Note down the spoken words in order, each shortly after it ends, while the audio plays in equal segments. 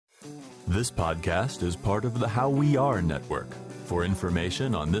This podcast is part of the How We Are network. For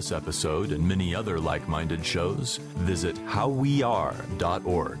information on this episode and many other like-minded shows, visit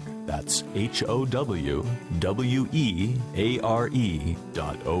howweare.org. That's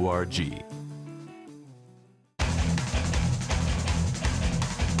HOWWEARE.org.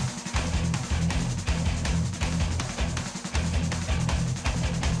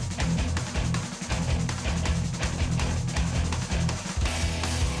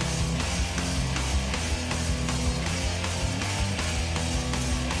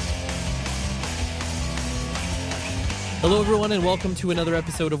 Hello, everyone, and welcome to another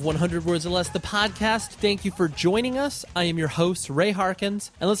episode of 100 Words or Less, the podcast. Thank you for joining us. I am your host, Ray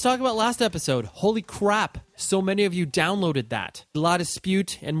Harkins, and let's talk about last episode. Holy crap, so many of you downloaded that. A lot of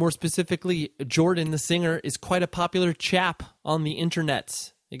dispute, and more specifically, Jordan, the singer, is quite a popular chap on the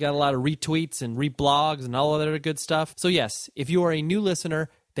internets. You got a lot of retweets and reblogs and all other good stuff. So yes, if you are a new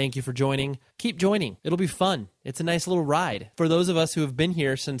listener, thank you for joining. Keep joining. It'll be fun. It's a nice little ride. For those of us who have been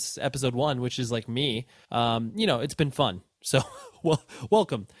here since episode 1, which is like me, it's been fun. So,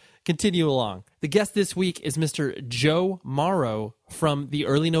 welcome. Continue along. The guest this week is Mr. Joe Marro from the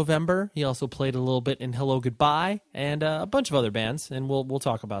early November. He also played a little bit in Hello Goodbye and a bunch of other bands, and we'll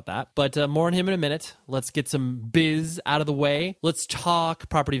talk about that. But more on him in a minute. Let's get some biz out of the way. Let's talk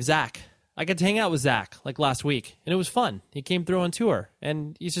Property of Zach. I got to hang out with Zach like last week, and it was fun. He came through on tour,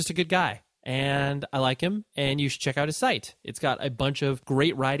 and he's just a good guy. And I like him, and you should check out his site. It's got a bunch of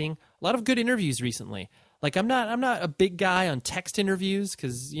great writing, a lot of good interviews recently. Like I'm not a big guy on text interviews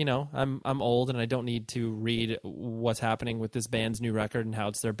because I'm old and I don't need to read what's happening with this band's new record and how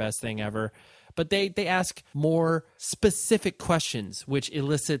it's their best thing ever. But they ask more specific questions, which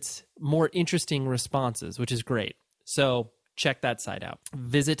elicits more interesting responses, which is great. So check that site out.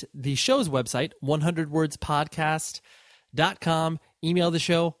 Visit the show's website, 100wordspodcast.com. Email the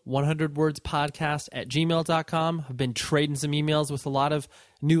show, 100wordspodcast@gmail.com. I've been trading some emails with a lot of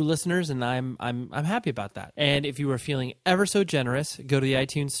new listeners, and I'm happy about that. And if you are feeling ever so generous, go to the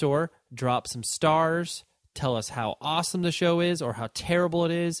iTunes store, drop some stars, tell us how awesome the show is or how terrible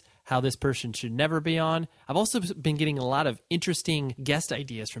it is, how this person should never be on. I've also been getting a lot of interesting guest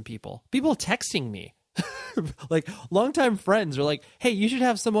ideas from people. People texting me. Like longtime friends are like, hey, you should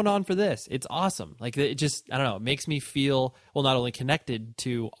have someone on for this. It's awesome. Like it just, I don't know, it makes me feel, well, not only connected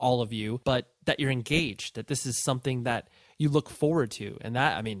to all of you, but that you're engaged, that this is something that you look forward to. And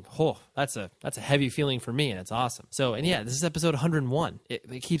that, I mean, that's a heavy feeling for me, and it's awesome. So, and yeah, this is episode 101.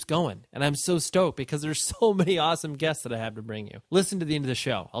 It keeps going. And I'm so stoked because there's so many awesome guests that I have to bring you. Listen to the end of the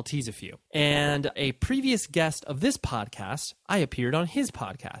show. I'll tease a few. And a previous guest of this podcast, I appeared on his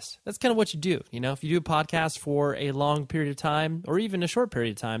podcast. That's kind of what you do. If you do a podcast for a long period of time or even a short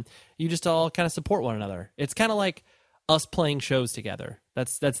period of time, you just all kind of support one another. It's kind of like us playing shows together.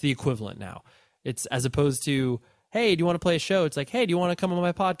 That's the equivalent now. It's as opposed to, hey, do you want to play a show? It's like, hey, do you want to come on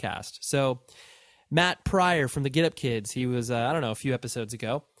my podcast? So Matt Pryor from the Get Up Kids, he was, a few episodes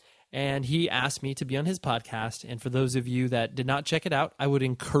ago, and he asked me to be on his podcast. And for those of you that did not check it out, I would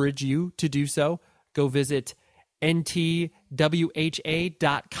encourage you to do so. Go visit ntwha.com,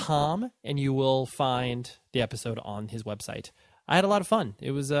 and you will find the episode on his website. I had a lot of fun.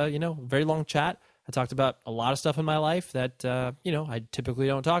 It was, a very long chat. I talked about a lot of stuff in my life that, I typically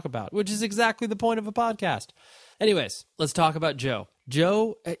don't talk about, which is exactly the point of a podcast. Anyways, let's talk about Joe.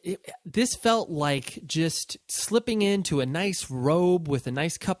 Joe, this felt like just slipping into a nice robe with a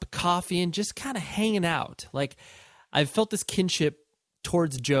nice cup of coffee and just kind of hanging out. Like, I've felt this kinship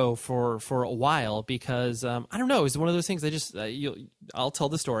towards Joe for a while because, I don't know, it's one of those things I'll tell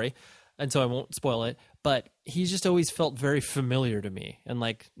the story, and so I won't spoil it, but he's just always felt very familiar to me, and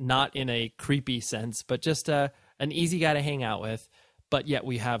like not in a creepy sense, but just an easy guy to hang out with. But yet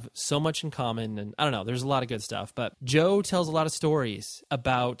we have so much in common, and I don't know, there's a lot of good stuff. But Joe tells a lot of stories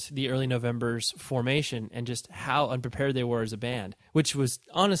about the early November's formation and just how unprepared they were as a band, which was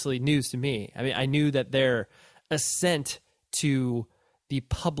honestly news to me. I mean, I knew that their ascent to the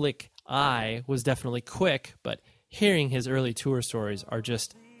public eye was definitely quick, but hearing his early tour stories are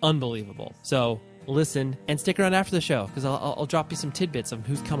just unbelievable. So listen and stick around after the show because I'll drop you some tidbits of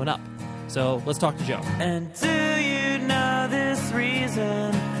who's coming up. So let's talk to Joe. And do you know this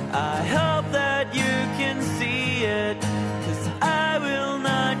reason? I hope that you can see it, 'cause I will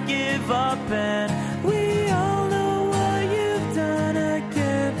not give up, and we all know what you've done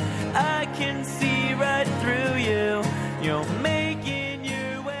again. I can see right through you. You're making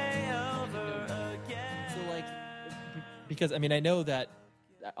your way over again. So because I mean, I know that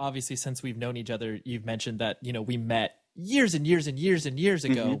obviously since we've known each other, you've mentioned that, we met years and years and years and years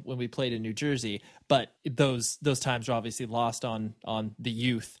ago when we played in New Jersey, but those times are obviously lost on the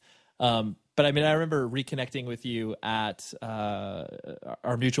youth. But I mean, I remember reconnecting with you at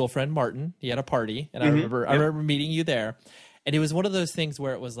our mutual friend Martin. He had a party, and I remember meeting you there. And it was one of those things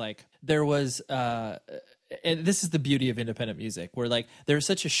where it was like there was, and this is the beauty of independent music, where like there's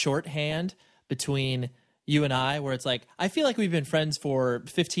such a shorthand between you and I, where it's like I feel like we've been friends for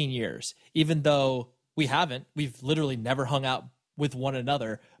 15 years, even though we haven't. We've literally never hung out with one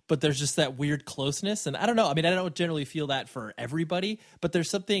another. But there's just that weird closeness, and I don't know. I mean, I don't generally feel that for everybody, but there's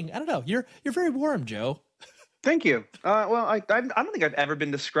something. I don't know. You're very warm, Joe. Thank you. Well, I don't think I've ever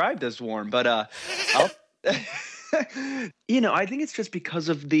been described as warm, but I'll. I think it's just because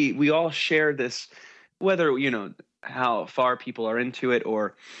of we all share this, whether, how far people are into it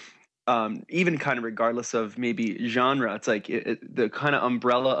or even kind of regardless of maybe genre, it's like the kind of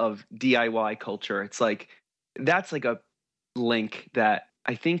umbrella of DIY culture. It's like, that's like a link that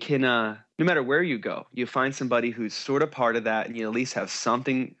I think can, no matter where you go, you find somebody who's sort of part of that, and you at least have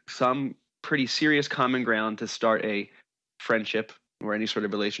some pretty serious common ground to start a friendship or any sort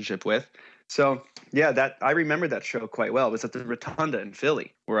of relationship with. So yeah, I remember that show quite well. It was at the Rotunda in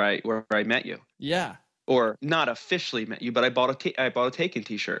Philly where I met you. Yeah. Or not officially met you, but I bought a Taken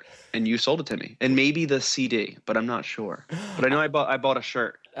T-shirt and you sold it to me, and maybe the CD, but I'm not sure. But I know I bought a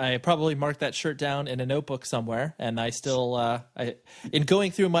shirt. I probably marked that shirt down in a notebook somewhere, and I still, in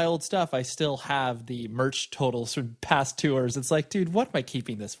going through my old stuff, I still have the merch totals from past tours. It's like, dude, what am I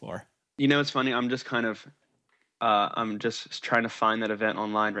keeping this for? It's funny. I'm just kind of, I'm just trying to find that event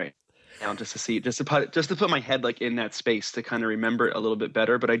online right now, just to see, just to put my head like in that space to kind of remember it a little bit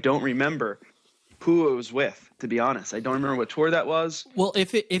better. But I don't remember who it was with, to be honest. I don't remember what tour that was. Well,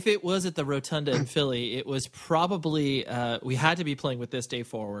 if it was at the Rotunda in Philly, it was probably we had to be playing with This Day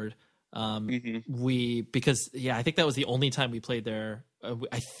Forward. Because I think that was the only time we played there.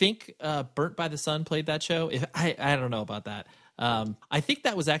 I think Burnt by the Sun played that show. I don't know about that. I think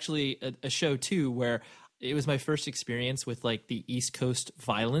that was actually a show too where it was my first experience with like the East Coast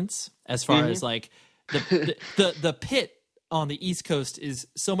violence, as far as like the pit on the East Coast is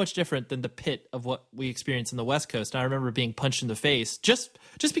so much different than the pit of what we experience in the West Coast. And I remember being punched in the face just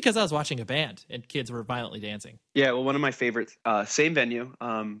because I was watching a band and kids were violently dancing. Yeah, well, one of my favorites, same venue,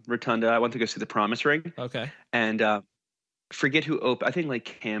 Rotunda. I went to go see the Promise Ring. Okay. And forget who opened. I think like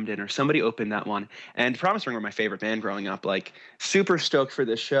Camden or somebody opened that one. And Promise Ring were my favorite band growing up. Like, super stoked for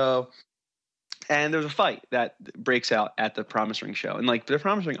this show. And there's a fight that breaks out at the Promise Ring show. And like the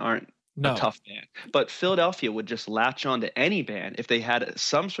Promise Ring aren't a tough band, but Philadelphia would just latch on to any band if they had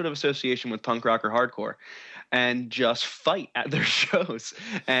some sort of association with punk rock or hardcore and just fight at their shows.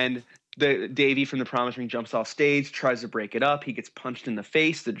 And Davey from the Promise Ring jumps off stage, tries to break it up. He gets punched in the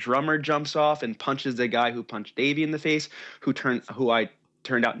face. The drummer jumps off and punches the guy who punched Davey in the face, who I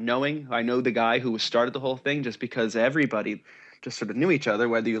turned out knowing. I know the guy who started the whole thing just because everybody just sort of knew each other,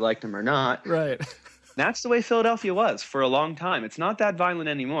 whether you liked him or not. Right. That's the way Philadelphia was for a long time. It's not that violent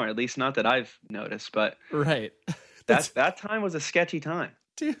anymore, at least not that I've noticed. But right, that time was a sketchy time,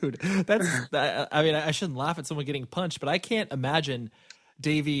 dude. I mean, I shouldn't laugh at someone getting punched, but I can't imagine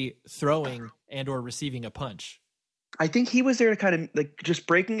Davey throwing and or receiving a punch. I think he was there to kind of like just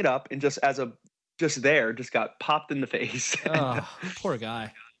breaking it up, and just got popped in the face. Oh, poor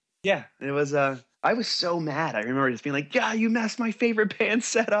guy. Yeah, it was. I was so mad. I remember just being like, "Yeah, you messed my favorite band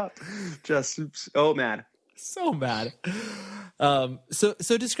set up." Just so mad. So mad. So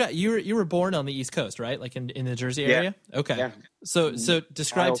describe. You were born on the East Coast, right? Like in the Jersey area. Yeah. Okay. Yeah. So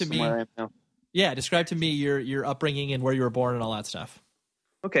describe to me. Yeah, describe to me your upbringing and where you were born and all that stuff.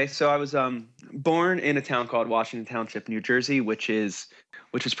 Okay, so I was born in a town called Washington Township, New Jersey, which is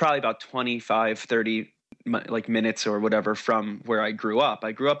probably about 25, 30 like minutes or whatever from where I grew up.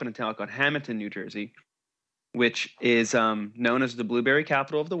 I grew up in a town called Hamilton, New Jersey, which is known as the blueberry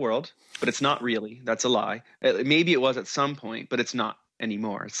capital of the world, but it's not really. That's a lie. Maybe it was at some point, but it's not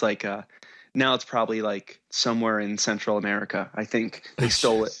anymore. It's like now it's probably like somewhere in Central America. I think they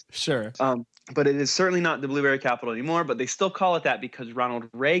stole it. Sure. But it is certainly not the blueberry capital anymore, but they still call it that because Ronald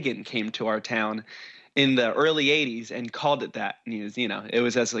Reagan came to our town in the early 80s and called it that. And he was, it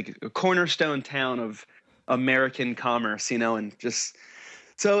was as like a cornerstone town of American commerce, and just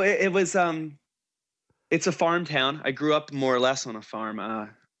so it was it's a farm town. I grew up more or less on a farm.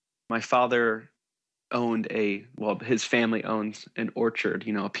 My father owned his family owns an orchard,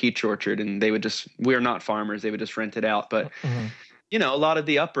 a peach orchard, and we're not farmers, they would just rent it out. But a lot of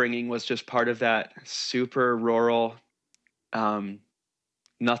the upbringing was just part of that super rural,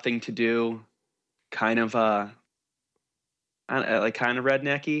 nothing to do, kind of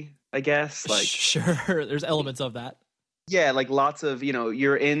rednecky, I guess. Like, sure, there's elements of that. Yeah, like lots of,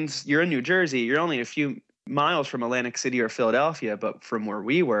 you're in New Jersey, you're only a few miles from Atlantic City or Philadelphia, but from where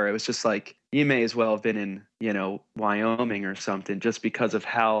we were, it was just like you may as well have been in, Wyoming or something, just because of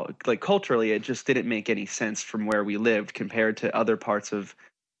how, like, culturally it just didn't make any sense from where we lived compared to other parts of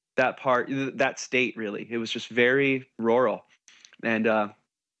that state. Really, it was just very rural, and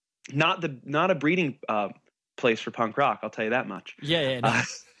not a breeding place for punk rock, I'll tell you that much. Yeah.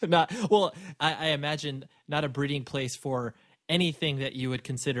 No. Well, I imagine not a breeding place for anything that you would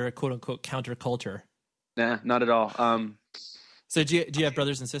consider a quote unquote counterculture. Nah, not at all. So do you have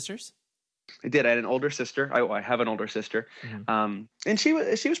brothers and sisters? I did. I had an older sister. I have an older sister. Mm-hmm. And she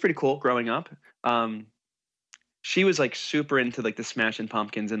was pretty cool growing up. She was like super into like the Smashing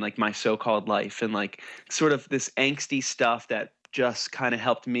Pumpkins and like My So-Called Life and like sort of this angsty stuff that just kind of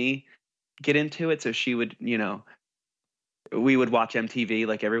helped me get into it. So she would, we would watch MTV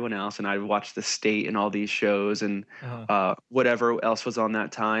like everyone else, and I would watch The State and all these shows and whatever else was on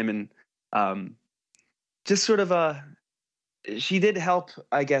that time. And just sort of she did help,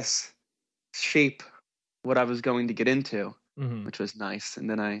 I guess, shape what I was going to get into, which was nice. And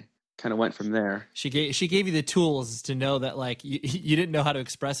then I kind of went from there. She gave you the tools to know that like you didn't know how to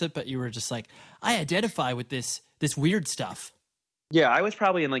express it, but you were just like, I identify with this weird stuff. Yeah, I was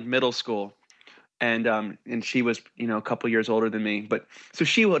probably in like middle school, and she was, a couple years older than me. But so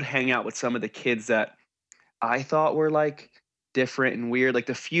she would hang out with some of the kids that I thought were like different and weird, like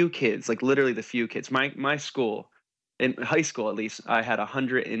the few kids, like literally the few kids. My school, in high school at least, I had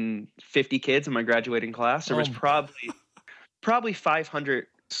 150 kids in my graduating class. There was probably 500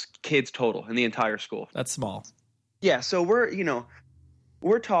 kids total in the entire school. That's small. Yeah, so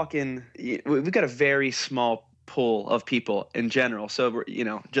we're talking. We've got a very small pool of people in general. So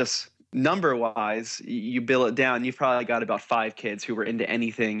we're, just number wise, you bill it down, you've probably got about 5 kids who were into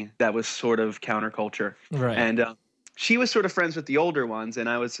anything that was sort of counterculture. Right. And she was sort of friends with the older ones, and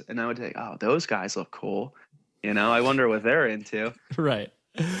I would say, oh, those guys look cool. I wonder what they're into. Right.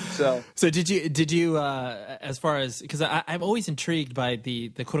 So did you as far as, because I'm always intrigued by the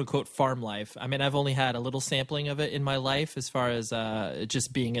quote unquote farm life. I mean, I've only had a little sampling of it in my life as far as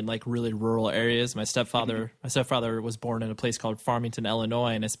just being in like really rural areas. My stepfather was born in a place called Farmington,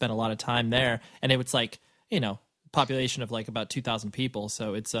 Illinois, and I spent a lot of time there. And it was like, population of like about 2,000 people.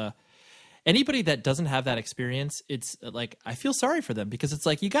 So it's anybody that doesn't have that experience, it's like I feel sorry for them, because it's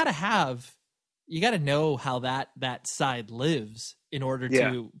like you got to know how that side lives in order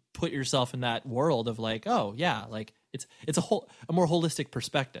to put yourself in that world of like, oh yeah, like it's a more holistic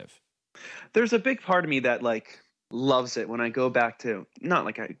perspective. There's a big part of me that like loves it when I go back to, not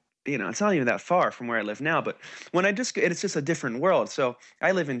like it's not even that far from where I live now, but when it's just a different world. So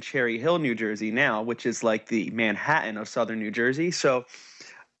I live in Cherry Hill, New Jersey now, which is like the Manhattan of Southern New Jersey. So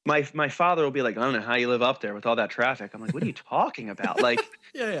my father will be like, I don't know how you live up there with all that traffic. I'm like, what are you talking about? Like,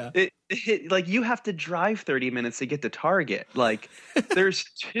 yeah. Like you have to drive 30 minutes to get to Target. Like there's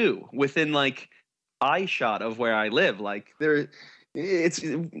 2 within like eye shot of where I live. Like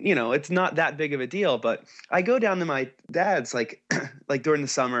it's not that big of a deal, but I go down to my dad's like during the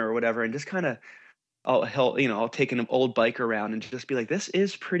summer or whatever, and just kind of I'll take an old bike around and just be like, this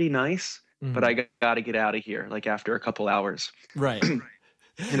is pretty nice, but I got to get out of here like after a couple hours. Right.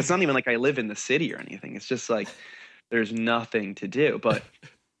 And it's not even like I live in the city or anything. It's just like there's nothing to do. But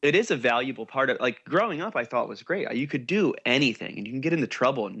it is a valuable part of, like, growing up I thought was great. You could do anything and you can get into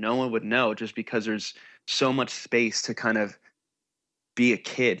trouble and no one would know, just because there's so much space to kind of be a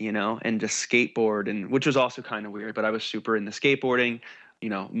kid, and just skateboard, and which was also kind of weird, but I was super into skateboarding,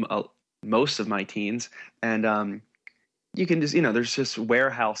 most of my teens. And you can just, there's just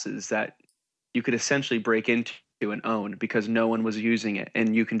warehouses that you could essentially break into and own because no one was using it,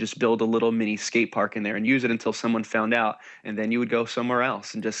 and you can just build a little mini skate park in there and use it until someone found out, and then you would go somewhere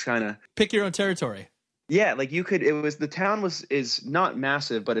else and just kind of pick your own territory. Yeah, like the town is not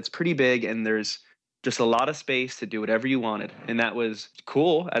massive, but it's pretty big, and there's just a lot of space to do whatever you wanted, and that was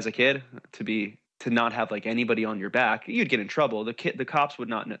cool as a kid to not have like anybody on your back. You'd get in trouble. The cops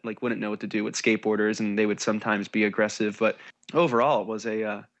wouldn't know what to do with skateboarders, and they would sometimes be aggressive, but overall it was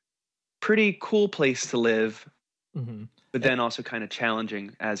a pretty cool place to live. Mm-hmm. But then also kind of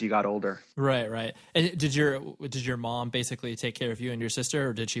challenging as you got older. Right. And did your mom basically take care of you and your sister,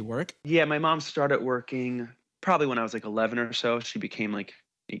 or did she work? Yeah, my mom started working probably when I was like 11 or so. She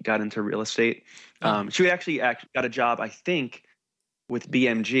got into real estate. She would actually got a job, I think, with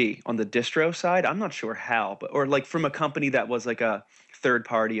BMG on the distro side. I'm not sure how, or like from a company that was like a third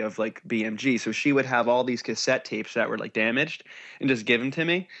party of like BMG. So she would have all these cassette tapes that were like damaged and just give them to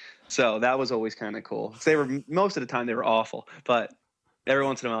me. So that was always kind of cool. Most of the time they were awful, but Every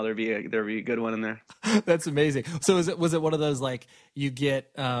once in a while there'd be a good one in there. That's amazing. So was it one of those like you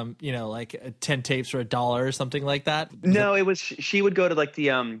get like 10 tapes for $1 or something like that? No, it was she would go to like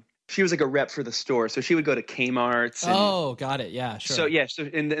the she was like a rep for the store, so she would go to Kmart's. Oh, got it. Yeah, sure. So yeah,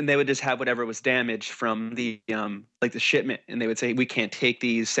 and they would just have whatever was damaged from the like the shipment, and they would say we can't take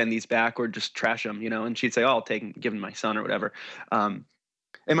these, send these back, or just trash them, and she'd say, oh, I'll take them, give them to my son or whatever. And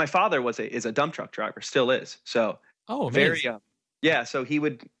my father is a dump truck driver, still is. So very yeah, so he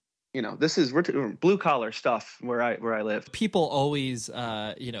would. We're blue collar stuff where I live. People always,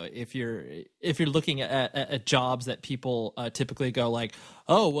 if you're looking at jobs that people typically go like,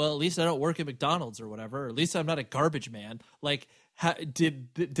 oh, well, at least I don't work at McDonald's or whatever, or at least I'm not a garbage man. Like,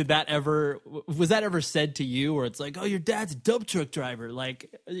 did that was that ever said to you, or it's like, oh, your dad's a dump truck driver, like,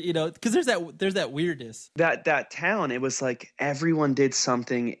 because there's that weirdness. That town, it was like everyone did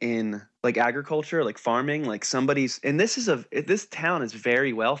something in like agriculture, like farming, like this town is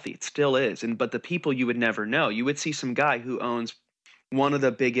very wealthy. It still is. But the people you would never know. You would see some guy who owns one of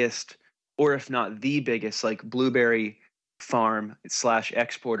the biggest, or if not the biggest, like blueberry farm /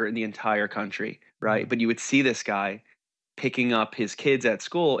 exporter in the entire country. Right. But you would see this guy picking up his kids at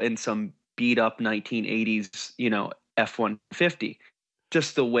school in some beat up 1980s, F-150.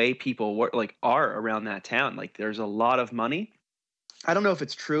 Just the way people are around that town. Like there's a lot of money. I don't know if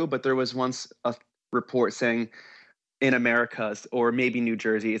it's true, but there was once a report saying in America, or maybe New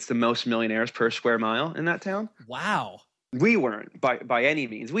Jersey, it's the most millionaires per square mile in that town. Wow. We weren't by any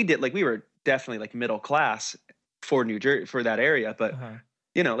means. We were definitely like middle class for New Jersey, for that area. But, I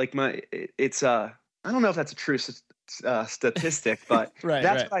don't know if that's a true statistic, but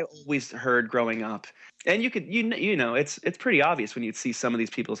that's what I always heard growing up. And you could, it's pretty obvious when you'd see some of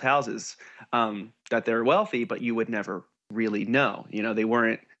these people's houses that they're wealthy, but you would never really know. They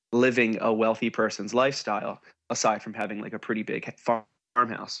weren't living a wealthy person's lifestyle aside from having like a pretty big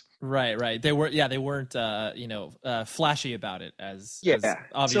farmhouse. Right. They weren't flashy about it as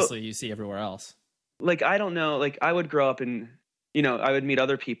obviously you see everywhere else. Like, I don't know, like I would grow up and I would meet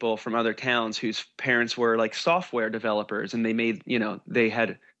other people from other towns whose parents were like software developers, and they made,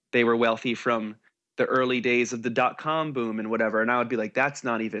 they were wealthy from the early days of the .com boom and whatever. And I would be like, that's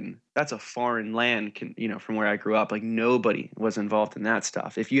a foreign land, from where I grew up. Like nobody was involved in that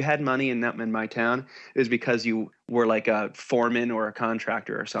stuff. If you had money in my town, it was because you were like a foreman or a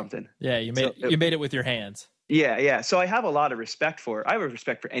contractor or something. Yeah. You made it with your hands. Yeah. So I have a lot of respect for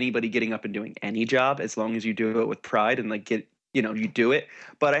anybody getting up and doing any job, as long as you do it with pride and like you do it.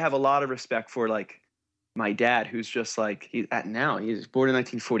 But I have a lot of respect for like my dad, who's just like, he's born in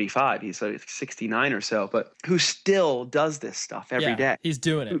 1945. He's like 69 or so, but who still does this stuff every day. He's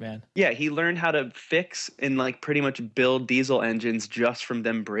doing it, man. Yeah. He learned how to fix and like pretty much build diesel engines just from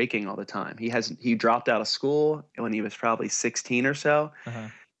them breaking all the time. He dropped out of school when he was probably 16 or so,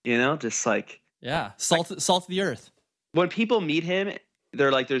 just like, salt of the earth. When people meet him,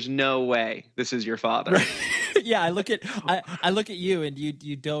 they're like, there's no way this is your father. Yeah, I look at you, and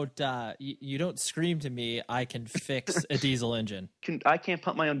you don't scream to me, I can fix a diesel engine. I can't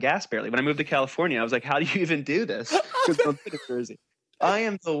pump my own gas barely. When I moved to California, I was like, how do you even do this? Because I'm in Jersey. I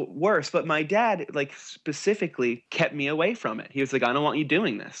am the worst. But my dad, like, specifically kept me away from it. He was like, I don't want you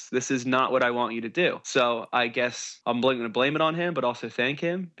doing this. This is not what I want you to do. So I guess I'm going to blame it on him, but also thank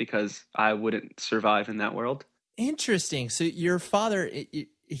him, because I wouldn't survive in that world. Interesting. So your father,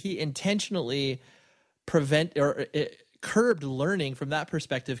 he intentionally curbed learning from that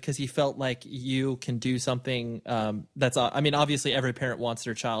perspective, because he felt like you can do something obviously every parent wants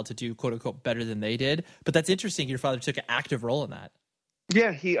their child to do quote unquote better than they did, but that's interesting. Your father took an active role in that.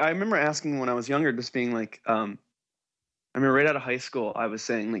 Yeah, I remember asking when I was younger, just being like, I remember right out of high school, I was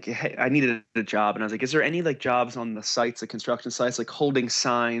saying like, hey, I needed a job, and I was like, is there any like jobs on the sites, the construction sites, like holding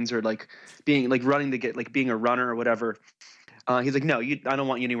signs or like being like running to get like being a runner or whatever? He's like, no, I don't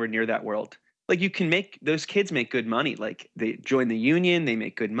want you anywhere near that world. Like those kids make good money. Like they join the union, they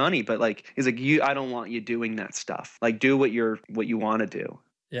make good money. But like, he's like, I don't want you doing that stuff. Like do what you want to do.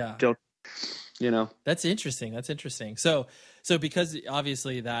 Yeah. Don't, That's interesting. So because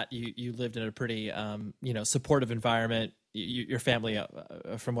obviously that you lived in a pretty, supportive environment, your family,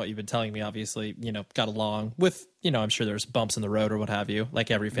 from what you've been telling me, obviously, got along with, I'm sure there's bumps in the road or what have you,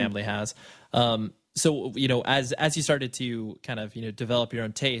 like every family has. So, as you started to kind of, develop your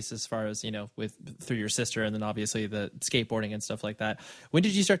own taste as far as, through your sister, and then obviously the skateboarding and stuff like that, when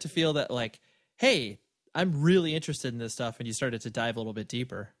did you start to feel that like, hey, I'm really interested in this stuff, and you started to dive a little bit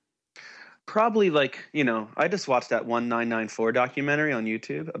deeper? Probably like, I just watched that 1994 documentary on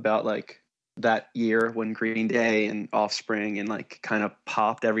YouTube about like that year when Green Day and Offspring and like kind of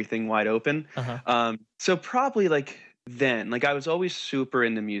popped everything wide open. Uh-huh. So probably like then. Like I was always super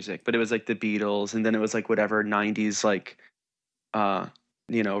into music, but it was like the Beatles, and then it was like whatever 90s like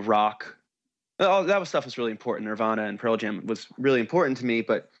rock. All that stuff was really important. Nirvana and Pearl Jam was really important to me,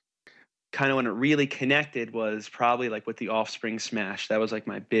 but kind of when it really connected was probably like with the Offspring Smash. That was like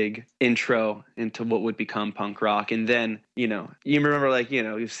my big intro into what would become punk rock. And then, you remember like,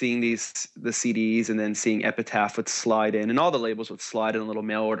 you're seeing the CDs and then seeing Epitaph would slide in and all the labels would slide in a little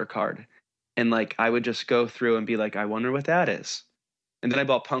mail order card. And like, I would just go through and be like, I wonder what that is. And then I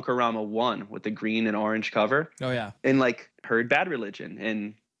bought Punkorama 1 with the green and orange cover. Oh yeah. And like heard Bad Religion,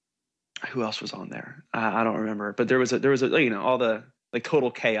 and who else was on there? I don't remember, but there was all the like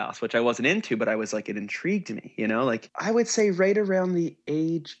Total Chaos, which I wasn't into, but I was like, it intrigued me, like I would say right around the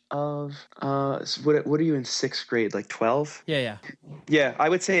age of, what are you in 6th grade? Like 12? Yeah. Yeah. I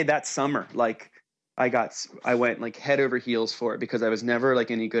would say that summer, like I went like head over heels for it because I was never like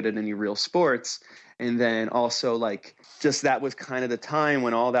any good at any real sports. And then also like, just that was kind of the time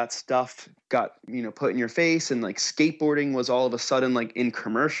when all that stuff got, put in your face, and like skateboarding was all of a sudden like in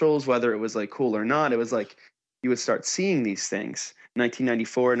commercials, whether it was like cool or not. It was like, you would start seeing these things.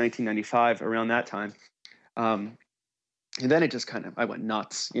 1994, 1995, around that time. And then it just I went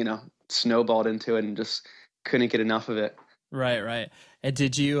nuts, snowballed into it and just couldn't get enough of it. Right. And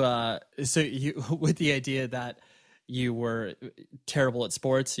did you, so you, with the idea that you were terrible at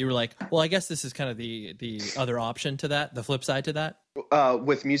sports, you were like, well, I guess this is kind of the other option to that, the flip side to that?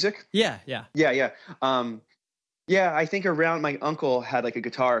 With music? Yeah. Yeah, I think around, my uncle had like a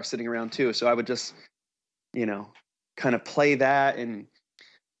guitar sitting around too. So I would just, kind of play that. And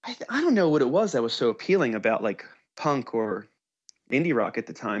I don't know what it was that was so appealing about like punk or indie rock at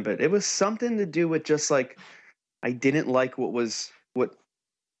the time, but it was something to do with just like, I didn't like what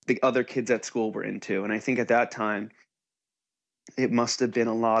the other kids at school were into. And I think at that time it must have been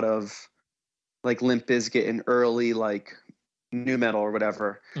a lot of like Limp Bizkit and early like nu metal or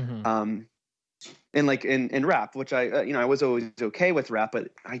whatever. Mm-hmm. And like in rap, which I was always okay with rap,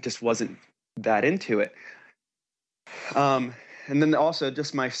 but I just wasn't that into it. And then also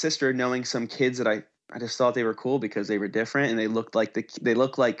just my sister knowing some kids that I just thought they were cool because they were different and they looked like the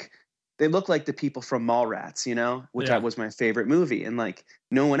people from Mallrats, which was my favorite movie. And like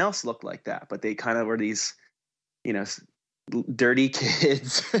no one else looked like that, but they kind of were these, dirty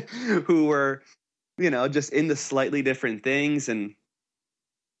kids who were, just into slightly different things. And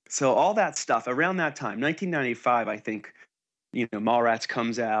so all that stuff around that time, 1995, I think, Mallrats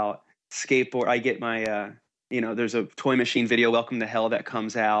comes out, skateboard. I get my, there's a Toy Machine video, Welcome to Hell, that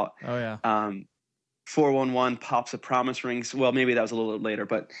comes out. Oh yeah. 411 pops of Promise Rings. Well, maybe that was a little bit later,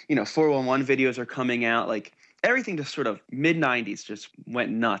 but 411 videos are coming out. Like everything just sort of mid 90s just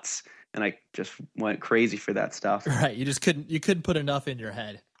went nuts. And I just went crazy for that stuff. Right. You couldn't put enough in your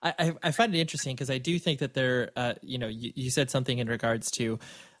head. I find it interesting because I do think that there, you said something in regards to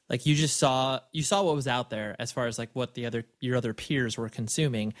like you saw what was out there as far as like what your other peers were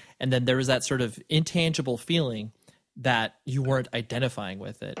consuming. And then there was that sort of intangible feeling that you weren't identifying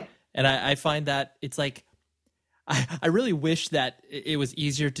with it. And I find that it's like, I really wish that it was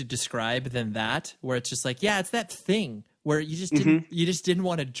easier to describe than that, where it's just like, yeah, it's that thing where you just didn't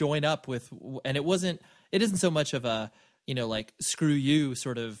want to join up with, and it isn't so much of a, like screw you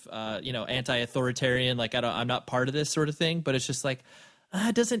sort of, anti-authoritarian, like I'm not part of this sort of thing, but it's just like,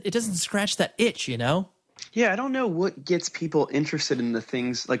 it doesn't scratch that itch, Yeah, I don't know what gets people interested in the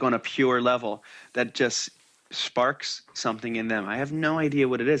things like on a pure level that just sparks something in them. I have no idea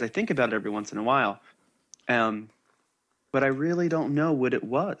what it is. I think about it every once in a while. But I really don't know what it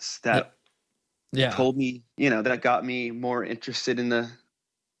was that told me, that got me more interested in the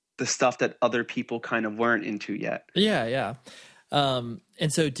stuff that other people kind of weren't into yet. Yeah.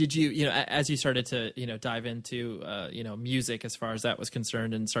 And so did you, as you started to, dive into, music as far as that was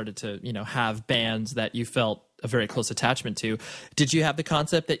concerned and started to, have bands that you felt a very close attachment to, did you have the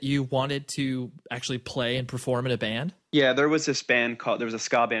concept that you wanted to actually play and perform in a band? Yeah, there was a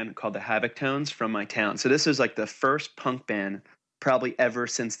ska band called the Havoc Tones from my town. So this was like the first punk band probably ever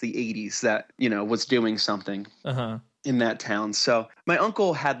since the 80s that, was doing something. Uh-huh. In that town. So my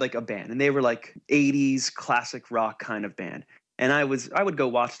uncle had like a band and they were like 80s classic rock kind of band. And I would go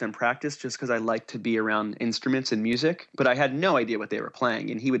watch them practice just because I liked to be around instruments and music, but I had no idea what they were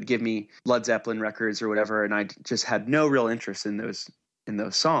playing. And he would give me Led Zeppelin records or whatever, and I just had no real interest in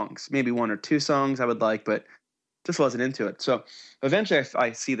those songs. Maybe one or two songs I would like, but just wasn't into it. So eventually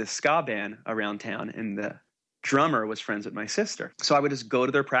I see the ska band around town, and the drummer was friends with my sister. So I would just go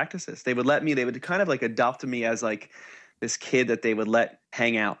to their practices. They would kind of like adopt me as like this kid that they would let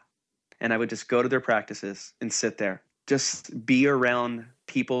hang out. And I would just go to their practices and sit there. Just be around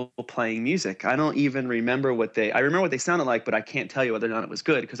people playing music. I don't even remember I remember what they sounded like, but I can't tell you whether or not it was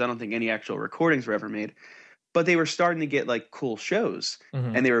good because I don't think any actual recordings were ever made. But they were starting to get like cool shows,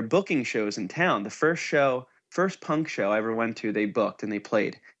 and they were booking shows in town. The first punk show I ever went to, they booked and they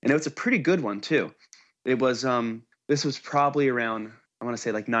played, and it was a pretty good one too. It was this was probably around, I want to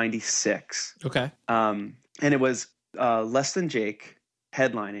say like 96. Okay. And it was Less Than Jake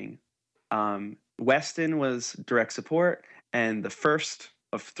headlining. Weston was direct support, and the first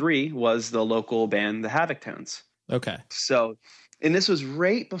of three was the local band, the Havoc Tones. Okay. So, and this was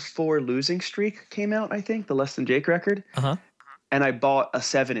right before Losing Streak came out, I think, the Less Than Jake record. Uh-huh. And I bought a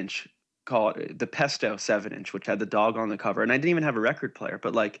 7-inch called the Pesto 7-inch, which had the dog on the cover. And I didn't even have a record player,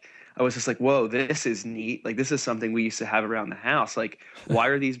 but like, I was just like, whoa, this is neat. Like, this is something we used to have around the house. Like, why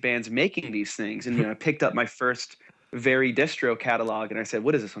are these bands making these things? And, I picked up my first Very Distro catalog and I said,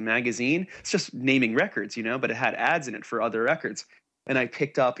 what is this, a magazine? It's just naming records, but it had ads in it for other records. And I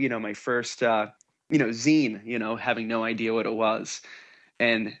picked up, my first, zine, having no idea what it was.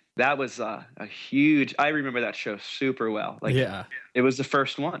 And that was a huge, I remember that show super well. Like, yeah, it was the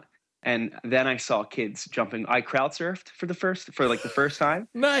first one. And then I saw kids jumping. I crowd surfed for the first time.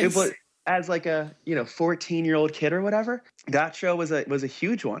 Nice. It was, as like a 14-year-old kid or whatever. That show was a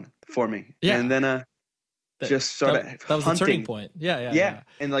huge one for me. Yeah. And then just sort of that was hunting. a turning point. Yeah.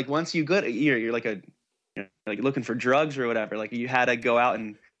 And like once you you're like like looking for drugs or whatever. Like you had to go out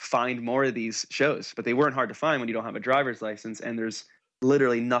and find more of these shows, but they weren't hard to find when you don't have a driver's license and there's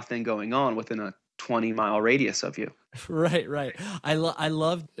literally nothing going on within a 20-mile radius of you. Right. I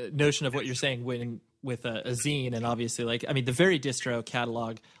love the notion of what you're saying with a zine, and obviously, like, I mean, the Very Distro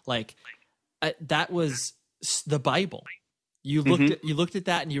catalog, like, that was the Bible. You looked at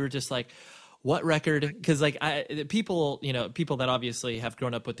that and you were just like, what record? Because like people that obviously have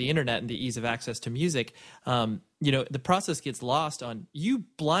grown up with the internet and the ease of access to music, the process gets lost on you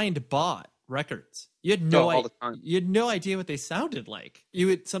blind bought records. You had no idea what they sounded like.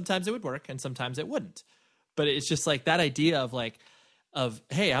 Sometimes it would work and sometimes it wouldn't. But it's just like that idea of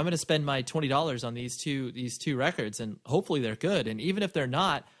hey, I'm going to spend my $20 on these two records and hopefully they're good. And even if they're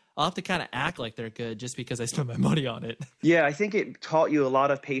not, I'll have to kind of act like they're good just because I spent my money on it. Yeah, I think it taught you a lot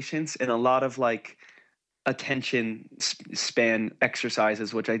of patience and a lot of like attention span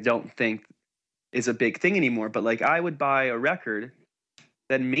exercises, which I don't think is a big thing anymore. But like I would buy a record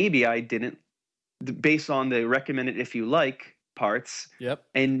that maybe I didn't, based on the recommended if you like parts. Yep.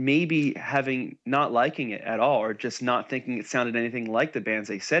 And maybe not liking it at all, or just not thinking it sounded anything like the bands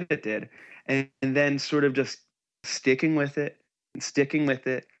they said it did. And then sort of just sticking with it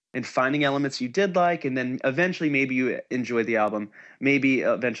and finding elements you did like. And then eventually maybe you enjoyed the album. Maybe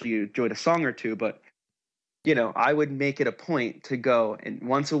eventually you enjoyed a song or two, but I would make it a point to go and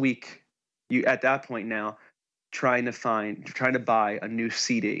once a week, at that point now, trying to buy a new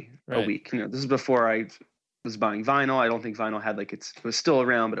CD a week. This is before I was buying vinyl. I don't think vinyl had it was still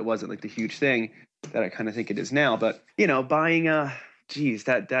around, but it wasn't like the huge thing that I kind of think it is now. But buying that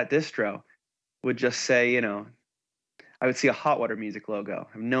distro would just say, I would see a Hot Water Music logo.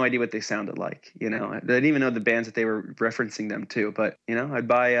 I have no idea what they sounded like. I didn't even know the bands that they were referencing them to. But I'd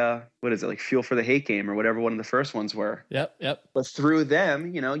buy what is it, like Fuel for the Hate Game or whatever one of the first ones were. Yep. But through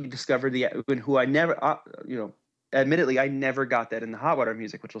them, you discovered who I never admittedly, I never got that in the Hot Water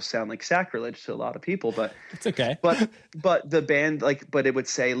Music, which will sound like sacrilege to a lot of people, but it's okay. But the band, but it would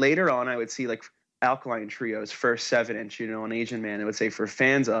say later on, I would see like Alkaline Trio's first 7-inch, on Asian Man, it would say for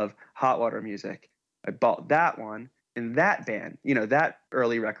fans of Hot Water Music. I bought that one, and that band, that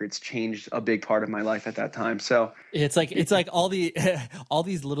early records changed a big part of my life at that time. So it's like all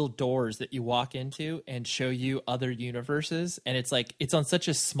these little doors that you walk into and show you other universes. And it's like, it's on such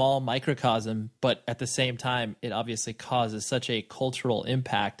a small microcosm, but at the same time, it obviously causes such a cultural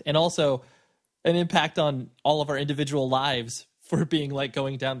impact and also an impact on all of our individual lives for being like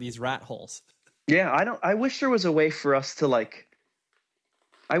going down these rat holes. Yeah. I wish there was a way for us to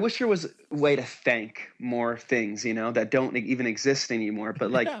I wish there was a way to thank more things, that don't even exist anymore.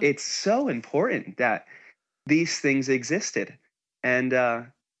 But It's so important that these things existed. And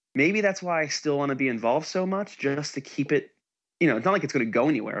maybe that's why I still want to be involved so much, just to keep it, it's not like it's going to go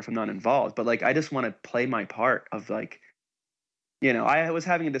anywhere if I'm not involved, but I just want to play my part of I was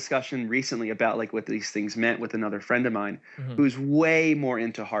having a discussion recently about what these things meant with another friend of mine who's way more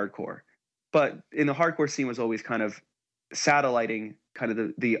into hardcore. But in the hardcore scene was always kind of satelliting kind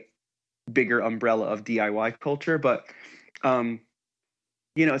of the bigger umbrella of DIY culture. But,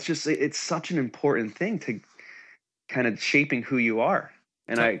 it's such an important thing to kind of shaping who you are.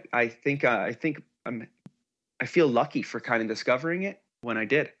 And I feel lucky for kind of discovering it when I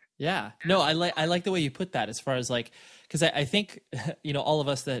did. Yeah, no, I like the way you put that as far as because I think, all of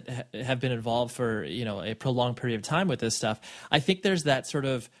us that have been involved for, a prolonged period of time with this stuff, I think there's that sort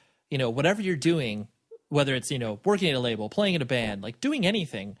of, whatever you're doing, whether it's, working at a label, playing in a band, like doing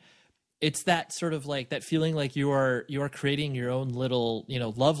anything, it's that sort of like that feeling like you are creating your own little,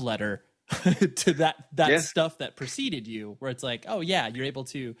 love letter to that stuff that preceded you, where it's like, oh yeah, you're able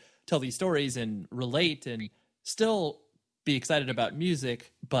to tell these stories and relate and still be excited about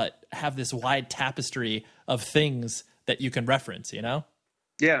music, but have this wide tapestry of things that you can reference,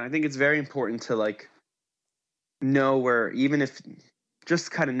 Yeah, I think it's very important to like know where, even if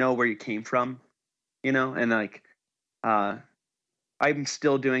just kind of know where you came from, and like, I'm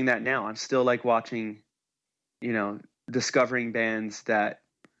still doing that now. I'm still like watching, discovering bands that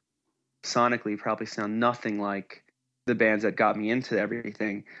sonically probably sound nothing like the bands that got me into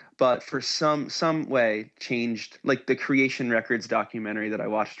everything, but for some way changed. Like the Creation Records documentary that I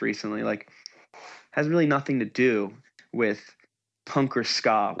watched recently, like has really nothing to do with punk or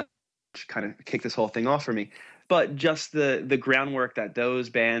ska, which kind of kicked this whole thing off for me, but just the groundwork that those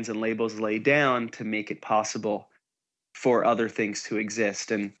bands and labels laid down to make it possible for other things to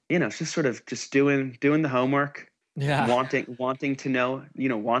exist. And it's just sort of just doing the homework. Yeah. Wanting to know,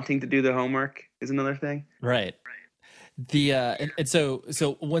 wanting to do the homework is another thing. Right. The and so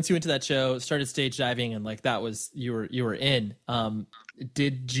once you went to that show, started stage diving, and like that was you were in.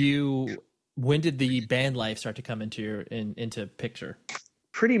 When did the band life start to come into picture?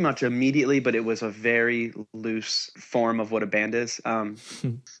 Pretty much immediately, but it was a very loose form of what a band is.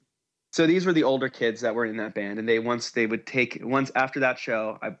 So these were the older kids that were in that band, and once after that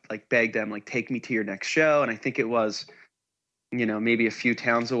show, I like begged them, like, take me to your next show. And I think it was, maybe a few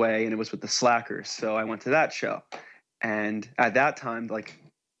towns away, and it was with the Slackers. So I went to that show. And at that time, like,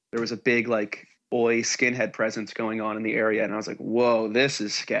 there was a big, like, oi skinhead presence going on in the area. And I was like, whoa, this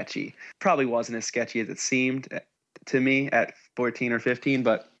is sketchy. Probably wasn't as sketchy as it seemed to me at 14 or 15,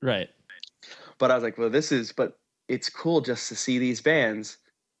 but right. But I was like, well, but it's cool just to see these bands.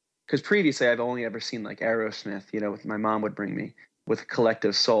 Because previously I've only ever seen like Aerosmith, my mom would bring me, with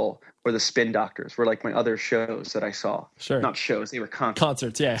Collective Soul, or the Spin Doctors were like my other shows that I saw. Sure. Not shows, they were concerts.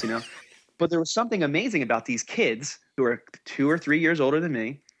 Concerts, yeah. But there was something amazing about these kids who are 2 or 3 years older than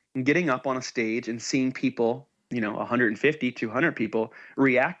me, and getting up on a stage and seeing people, 150, 200 people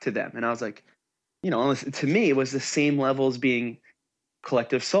react to them. And I was like, to me, it was the same level as being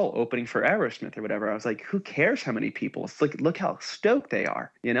Collective Soul opening for Aerosmith or whatever. I was like, who cares how many people? It's like, look how stoked they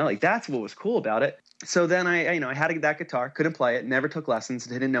are, like that's what was cool about it. So then I had that guitar, couldn't play it, never took lessons,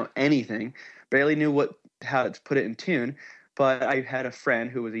 didn't know anything, barely knew how to put it in tune. But I had a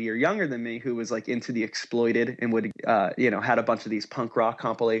friend who was a year younger than me who was like into the Exploited and would, had a bunch of these punk rock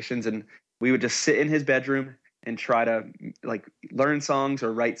compilations, and we would just sit in his bedroom and try to like learn songs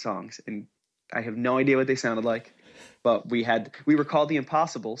or write songs. And I have no idea what they sounded like. But we were called the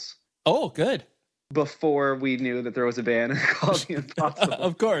Impossibles. Oh, good. Before we knew that there was a band called the Impossibles.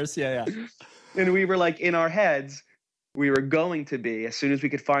 Of course, yeah. And we were like, in our heads, we were going to be, as soon as we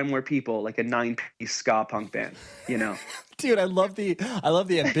could find more people, like a 9-piece ska punk band, Dude, I love the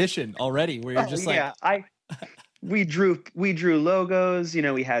ambition already, where you're just we drew logos,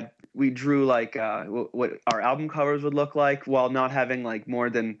 we drew like what our album covers would look like, while not having like more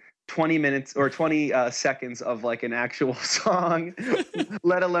than 20 minutes or 20 seconds of like an actual song,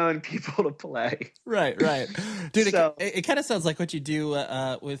 let alone people to play. Right. Dude, so, it kind of sounds like what you do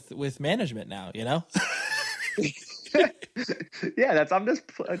with management now, Yeah, I'm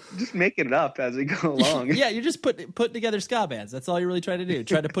just making it up as we go along. Yeah, you're just putting together ska bands. That's all you're really trying to do.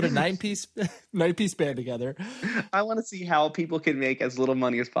 Try to put a 9-piece band together. I want to see how people can make as little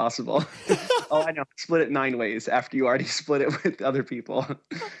money as possible. Oh, I know. Split it 9 ways after you already split it with other people.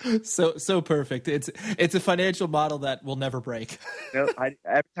 So perfect. It's a financial model that will never break. Every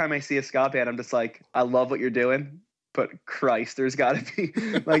time I see a ska band, I'm just like, I love what you're doing. But Christ, there's got to be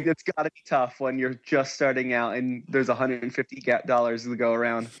it's got to be tough when you're just starting out and there's $150 to go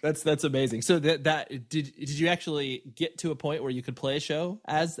around. That's amazing. So that did you actually get to a point where you could play a show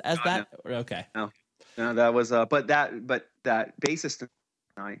as that? No. Okay. No, that was but that bassist and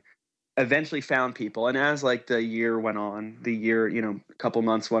I eventually found people, and as like the year went on, a couple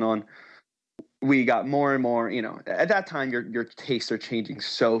months went on, we got more and more. At that time, your tastes are changing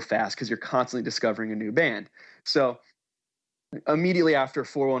so fast because you're constantly discovering a new band. So immediately after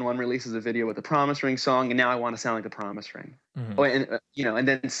 411 releases a video with the Promise Ring song, and now I want to sound like the Promise Ring. Mm-hmm. Oh, and and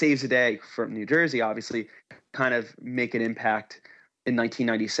then Saves the Day from New Jersey, obviously, kind of make an impact in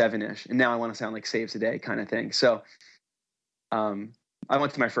 1997-ish, and now I want to sound like Saves the Day kind of thing. So, I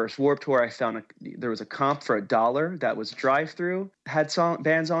went to my first Warped Tour. I found there was a comp for $1 that was Drive Through, had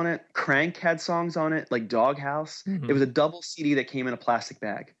bands on it. Crank had songs on it, like Doghouse. It was a double CD that came in a plastic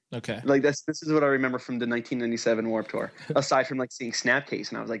bag. Okay. Like this is what I remember from the 1997 Warped Tour, aside from like seeing Snapcase,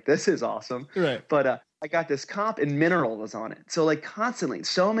 and I was like, this is awesome. Right. But I got this comp and Mineral was on it. So like constantly,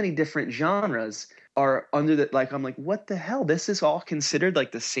 so many different genres are under the, like, I'm like, what the hell? This is all considered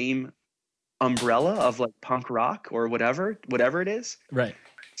like the same umbrella of like punk rock or whatever it is. Right.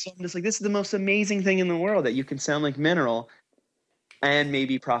 So I'm just like, this is the most amazing thing in the world, that you can sound like Mineral and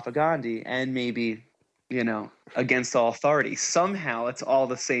maybe Propaganda and maybe, you know, Against All Authority. Somehow it's all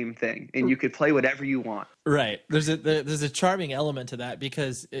the same thing, and you could play whatever you want. Right. There's a charming element to that,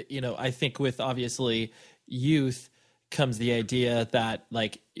 because, you know, I think with obviously youth comes the idea that,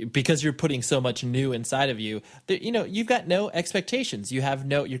 like, because you're putting so much new inside of you, that, you know, you've got no expectations.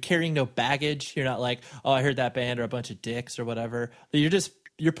 You're carrying no baggage. You're not like, oh, I heard that band are a bunch of dicks or whatever.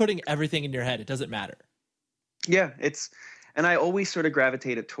 You're putting everything in your head. It doesn't matter. Yeah, and I always sort of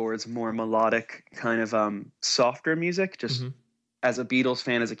gravitated towards more melodic kind of softer music. Just as a Beatles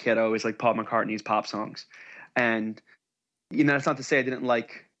fan as a kid, I always liked Paul McCartney's pop songs. And, you know, that's not to say I didn't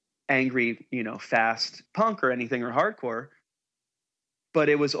like angry, you know, fast punk or anything or hardcore, but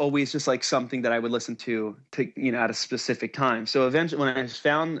it was always just like something that I would listen to, you know, at a specific time. So eventually when I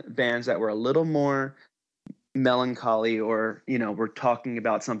found bands that were a little more melancholy, or, you know, we're talking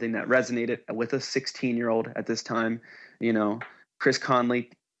about something that resonated with a 16-year-old at this time, you know, Chris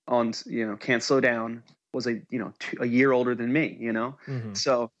Conley on, you know, Can't Slow Down was a year older than me, you know?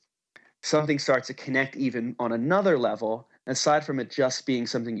 So something starts to connect even on another level, aside from it just being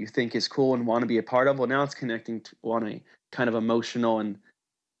something you think is cool and want to be a part of. Well, now it's connecting on a kind of emotional and,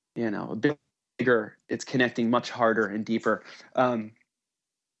 you know, a bit bigger. It's connecting much harder and deeper.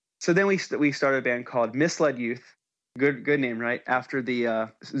 So then we started a band called Misled Youth. Good name, right? After the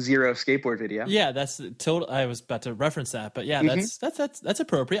Zero skateboard video. Yeah, that's total. I was about to reference that, but yeah, that's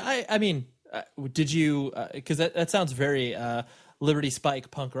appropriate. I mean, did you? Because that sounds very Liberty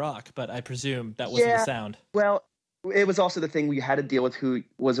Spike punk rock, but I presume that wasn't the sound. Well, it was also the thing, we had to deal with who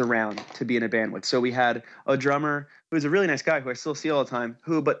was around to be in a band with. So we had a drummer who was a really nice guy who I still see all the time,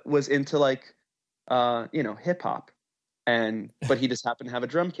 but was into like, you know, hip hop, but he just happened to have a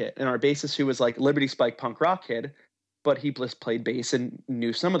drum kit. And our bassist, who was like Liberty Spike punk rock kid, but he just played bass and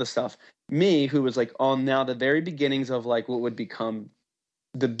knew some of the stuff. Me, who was like on now the very beginnings of like what would become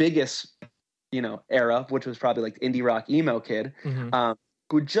the biggest, you know, era, which was probably like indie rock emo kid,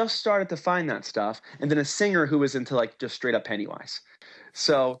 who just started to find that stuff, and then a singer who was into like just straight up Pennywise.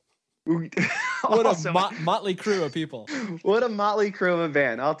 So what a motley crew of people. What a motley crew of a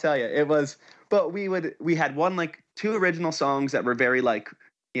band, I'll tell you. It was, but we had two original songs that were very like,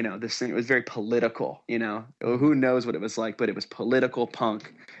 you know, this thing, it was very political, you know, who knows what it was like, but it was political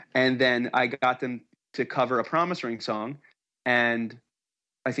punk. And then I got them to cover a Promise Ring song, and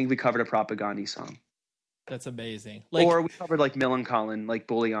I think we covered a Propaganda song. That's amazing. Or we covered like Millencolin, like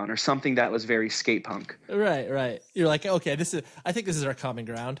Bullion, or something that was very skate punk. Right. You're like, okay, I think this is our common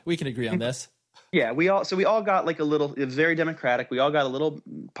ground. We can agree on this. Yeah, we all got like a little, it was very democratic. We all got a little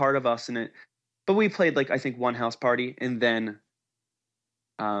part of us in it. But we played like, I think, one house party, and then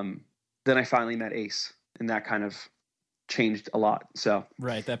I finally met Ace, and that kind of changed a lot. So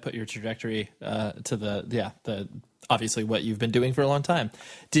right, that put your trajectory to the obviously what you've been doing for a long time.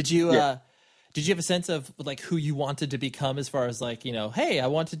 Did you have a sense of like who you wanted to become, as far as like, you know, hey, I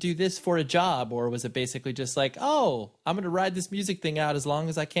want to do this for a job, or was it basically just like, oh, I'm going to ride this music thing out as long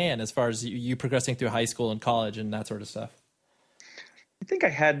as I can, as far as you progressing through high school and college and that sort of stuff? I think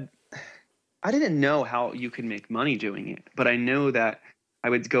I didn't know how you could make money doing it, but I know that I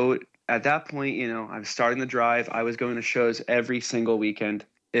would go at that point, you know, I was starting the drive. I was going to shows every single weekend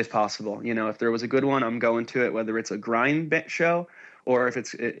if possible. You know, if there was a good one, I'm going to it, whether it's a grind show or if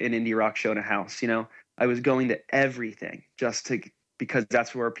it's an indie rock show in a house. You know, I was going to everything because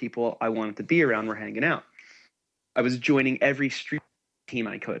that's where people I wanted to be around were hanging out. I was joining every street team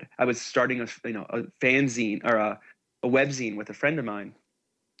I could. I was starting a fanzine or a webzine with a friend of mine.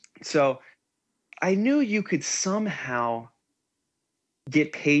 So I knew you could somehow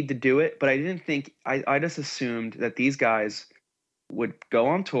get paid to do it, but I didn't think, I just assumed that these guys would go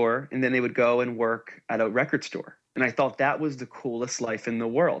on tour and then they would go and work at a record store. And I thought that was the coolest life in the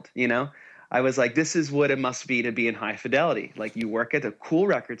world. You know, I was like, this is what it must be to be in high fidelity. Like, you work at a cool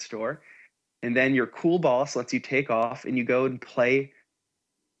record store, and then your cool boss lets you take off and you go and play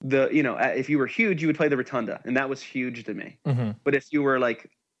if you were huge, you would play the Rotunda. And that was huge to me. Mm-hmm. But if you were like,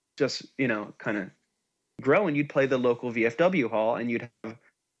 just, you know, kind of growing, you'd play the local VFW hall, and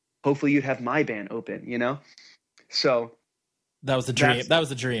hopefully you'd have my band open, you know? So That was a dream. That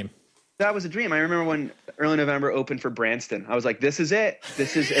was a dream. That was a dream. I remember when Early November opened for Branson. I was like, this is it.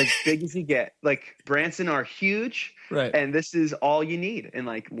 This is as big as you get. Like, Branson are huge, right? And this is all you need. And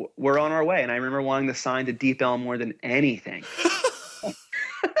like, we're on our way. And I remember wanting to sign to Deep Elm more than anything.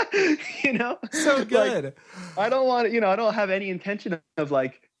 You know, so good. Like, I don't want to, I don't have any intention of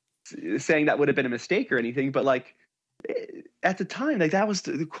like saying that would have been a mistake or anything, but like at the time, like that was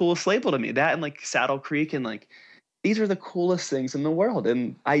the coolest label to me. That and like Saddle Creek, and like these are the coolest things in the world.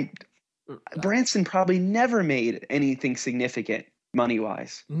 And Branson probably never made anything significant money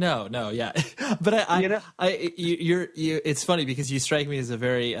wise. No, yeah. But it's funny because you strike me as a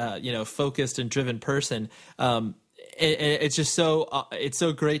very focused and driven person. It's just it's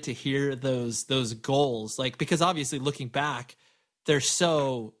so great to hear those goals, like, because obviously looking back, they're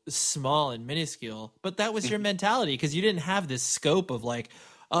so small and minuscule, but that was your mentality because you didn't have this scope of like,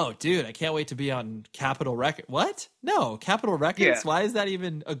 oh, dude, I can't wait to be on Capitol Records. What? No, Capitol Records? Yeah. Why is that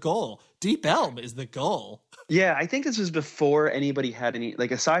even a goal? Deep Elm is the goal. Yeah, I think this was before anybody had any,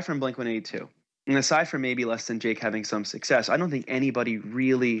 like, aside from Blink-182, and aside from maybe Less Than Jake having some success, I don't think anybody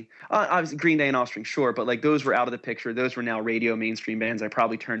really obviously Green Day and Offspring, sure, but like those were out of the picture. Those were now radio mainstream bands. I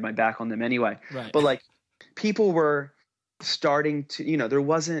probably turned my back on them anyway. Right. But like people were starting to, there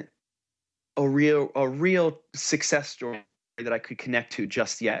wasn't a real success story that I could connect to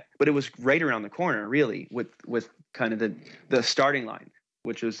just yet. But it was right around the corner, really, with kind of the starting line,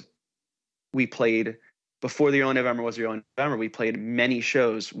 which was we played before the Early November was the Early November. We played many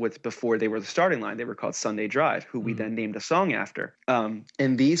shows before they were the starting line. They were called Sunday Drive, who we then named a song after. And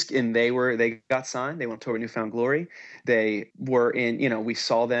they got signed. They went to tour with Newfound Glory. They were in, we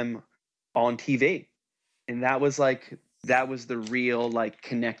saw them on TV, and that was the real like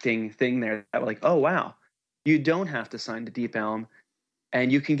connecting thing there. That like, oh wow, you don't have to sign to Deep Elm,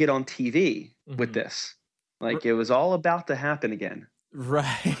 and you can get on TV with this. Like it was all about to happen again.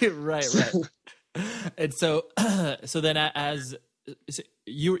 Right. And so then as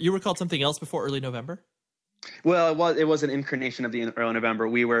you were called something else before Early November? Well, it was an incarnation of the Early November.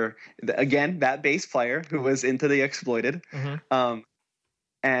 We were, again, that bass player who was into the Exploited.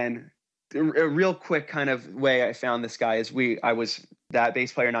 And a real quick kind of way I found this guy is I was that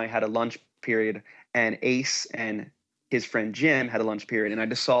bass player and I had a lunch period, and Ace and his friend Jim had a lunch period, and I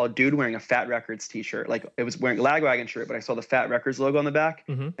just saw a dude wearing a Fat Records t-shirt. Like it was wearing a Lagwagon shirt, but I saw the Fat Records logo on the back,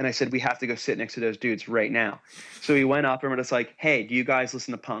 and I said, we have to go sit next to those dudes right now. So we went up and we're just like, hey, do you guys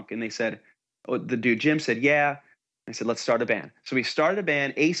listen to punk? And they said, the dude Jim said, yeah. I said, let's start a band. So we started a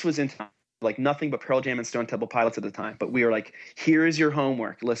band. Ace was into like nothing but Pearl Jam and Stone Temple Pilots at the time, but we were like, here is your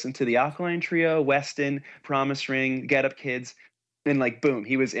homework. Listen to the Alkaline Trio, Weston, Promise Ring, Get Up Kids. And like, boom,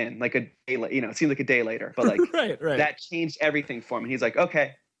 he was in like a day, it seemed like a day later, but like right. That changed everything for him. He's like,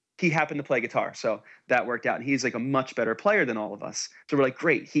 okay, he happened to play guitar. So that worked out. And he's like a much better player than all of us. So we're like,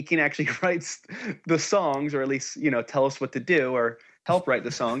 great. He can actually write the songs, or at least, tell us what to do or help write the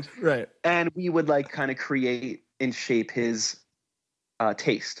songs. Right. And we would like kind of create and shape his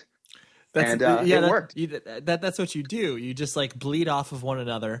taste. It worked. That's what you do. You just like bleed off of one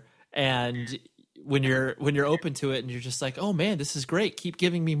another. And when you're open to it and you're just like, oh man, this is great, keep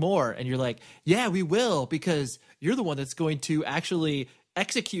giving me more, and you're like, yeah, we will, because you're the one that's going to actually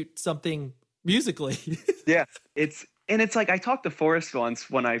execute something musically. Yeah, it's like, I talked to Forrest once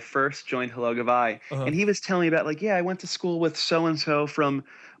when I first joined Hello Goodbye, and he was telling me about like, yeah, I went to school with so and so from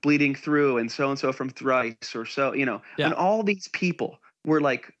Bleeding Through and so from Thrice, or so, and all these people were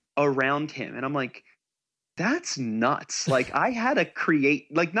like around him, and I'm like, that's nuts. Like I had to create,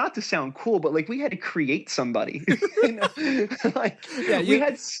 like, not to sound cool, but like we had to create somebody. We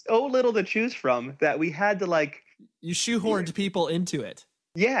had so little to choose from that we had to like, you shoehorned people into it.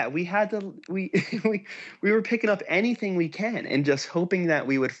 Yeah, we had to. We were picking up anything we can and just hoping that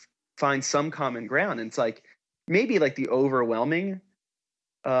we would find some common ground. And it's like maybe like the overwhelming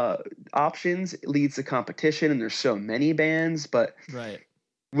options leads to competition, and there's so many bands, but right.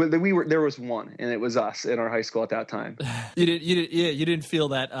 There was one, and it was us in our high school at that time. You didn't feel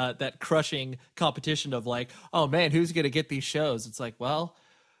that crushing competition of like, oh man, who's gonna get these shows? It's like, well,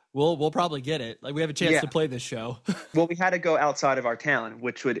 we'll probably get it. Like we have a chance to play this show. Well, we had to go outside of our town,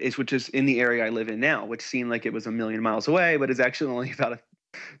 which is in the area I live in now, which seemed like it was a million miles away, but it's actually only about a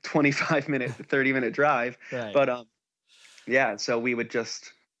 25-minute, 30-minute drive. Right. But so we would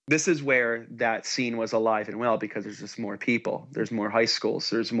just. This is where that scene was alive and well, because there's just more people. There's more high schools.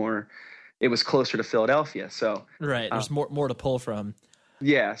 There's more. It was closer to Philadelphia, so right. There's more to pull from.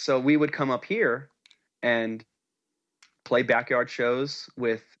 Yeah, so we would come up here and play backyard shows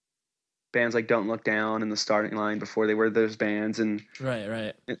with bands like Don't Look Down in the starting line before they were those bands, and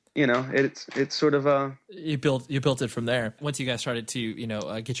Right. it's sort of a You built it from there. Once you guys started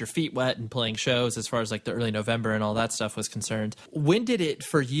to get your feet wet and playing shows, as far as like the early November and all that stuff was concerned. When did it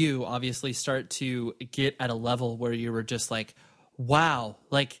for you obviously start to get at a level where you were just like, wow,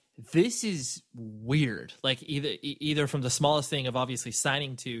 like this is weird? Like either from the smallest thing of obviously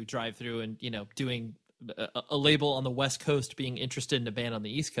signing to Drive Through and doing a label on the West Coast being interested in a band on the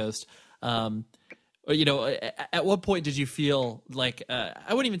East Coast. At what point did you feel like I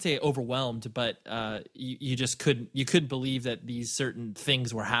wouldn't even say overwhelmed, but you just couldn't believe that these certain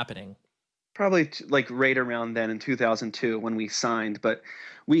things were happening? Probably like right around then in 2002 when we signed. But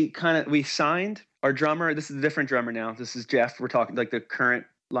we signed our drummer. This is a different drummer now. This is Jeff. We're talking like the current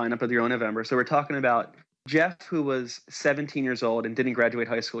lineup of the early November. So we're talking about Jeff, who was 17 years old and didn't graduate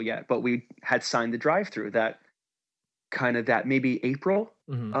high school yet, but we had signed the Drive Through that maybe April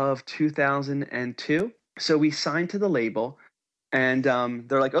of 2002. So we signed to the label, and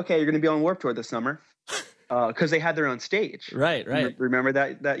they're like, okay, you're going to be on Warped Tour this summer, because they had their own stage. Right. Remember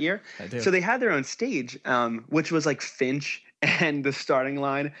that year? I do. So they had their own stage, which was like Finch and the starting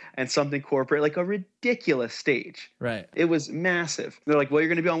line and something corporate, like a ridiculous stage. Right. It was massive. They're like, well, you're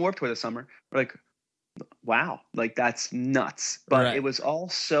going to be on Warped Tour this summer. We're like, wow, like that's nuts. But Right. It was all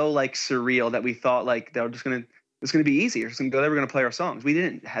so like surreal that we thought like it's going to be easy. We're just going to go there. We're going to play our songs. We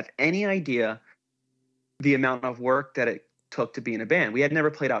didn't have any idea the amount of work that it took to be in a band. We had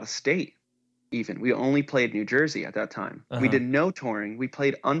never played out of state. Even we only played New Jersey at that time. We did no touring. We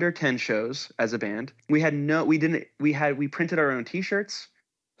played under 10 shows as a band. We printed our own T-shirts.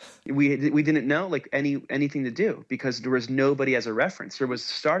 We didn't know like anything to do because there was nobody as a reference. There was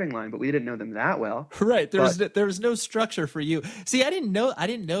the starting line, but we didn't know them that well. Right. There was no structure for you. See, I didn't know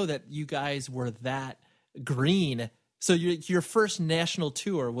that you guys were that green. So your first national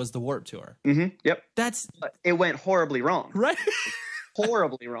tour was the Warped Tour. Mm-hmm. Yep. It went horribly wrong. Right.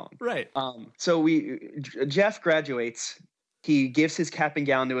 Horribly wrong. Right. So Jeff graduates. He gives his cap and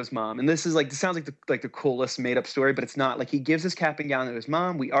gown to his mom, and this sounds like the coolest made up story, but it's not. Like he gives his cap and gown to his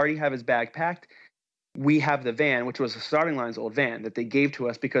mom. We already have his bag packed. We have the van, which was the starting line's old van that they gave to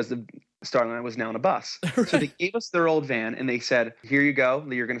us because the starting line was now on a bus. Right. So they gave us their old van, and they said, "Here you go.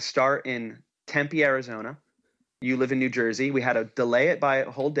 You're going to start in Tempe, Arizona. You live in New Jersey." We had to delay it by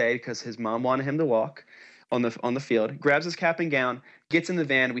a whole day because his mom wanted him to walk on the field. Grabs his cap and gown, gets in the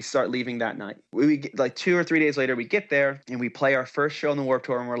van. We start leaving that night. We get, like 2 or 3 days later, we get there and we play our first show on the Warped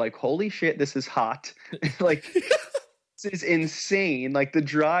Tour, and we're like, "Holy shit, this is hot!" Like this is insane. Like the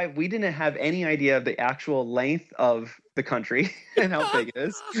drive, we didn't have any idea of the actual length of the country and how big it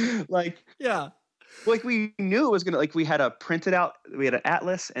is. Like Yeah. Like we knew it was gonna. Like we had we had an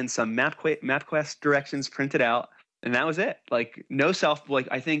atlas and some MapQuest directions printed out, and that was it. Like no cell. Like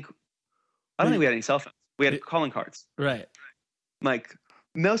I don't think we had any cell phones. We had calling cards. Right. Like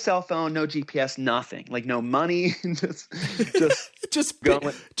no cell phone, no GPS, nothing. Like no money, just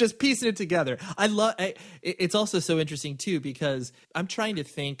piecing it together. It's also so interesting too because I'm trying to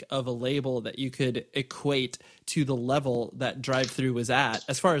think of a label that you could equate to the level that Drive Through was at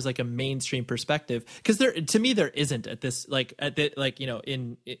as far as like a mainstream perspective. Because to me there isn't at this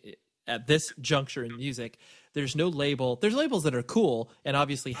at this juncture in music. There's no label. There's labels that are cool and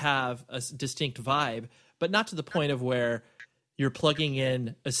obviously have a distinct vibe, but not to the point of where you're plugging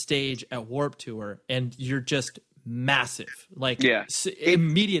in a stage at Warped Tour and you're just massive, like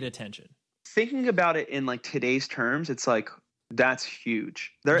immediate attention. Thinking about it in like today's terms, it's like that's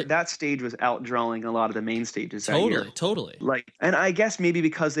huge. That stage was outdrawing a lot of the main stages that year. Totally. Like, and I guess maybe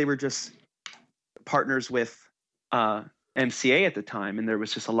because they were just partners with MCA at the time, and there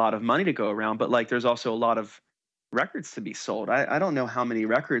was just a lot of money to go around. But like, there's also a lot of records to be sold. I don't know how many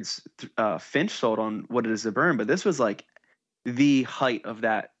records Finch sold on What It Is to Burn, but this was like the height of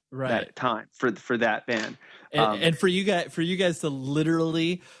that time for that band. And for you guys to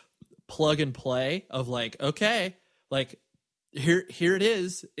literally plug and play of like, okay, like here it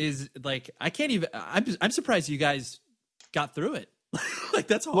is like, I can't even, I'm surprised you guys got through it. Like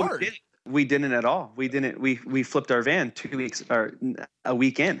that's hard. We didn't at all. We flipped our van 2 weeks or a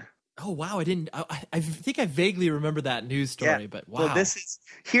week in. Oh wow! I think I vaguely remember that news story, but wow. Well,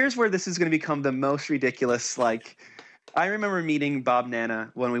 here's where this is going to become the most ridiculous. Like, I remember meeting Bob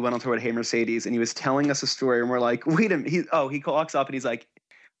Nana when we went on tour with Hey Mercedes, and he was telling us a story, and we're like, wait a minute. He walks up and he's like,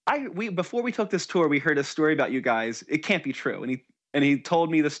 before we took this tour, we heard a story about you guys. It can't be true. And he told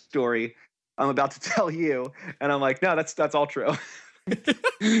me the story I'm about to tell you, and I'm like, no, that's all true.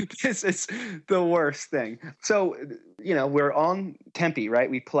 This is the worst thing. So, we're on Tempe, right?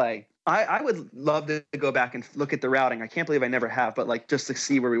 We play. I would love to go back and look at the routing. I can't believe I never have, but like just to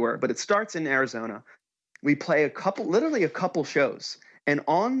see where we were. But it starts in Arizona. We play literally a couple shows. And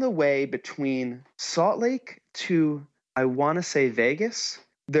on the way between Salt Lake to, I want to say Vegas,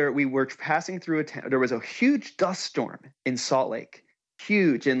 we were passing through a town. There was a huge dust storm in Salt Lake.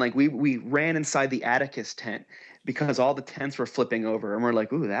 Huge. And like we ran inside the Atticus tent because all the tents were flipping over. And we're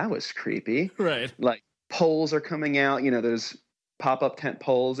like, ooh, that was creepy. Right. Like poles are coming out, those pop-up tent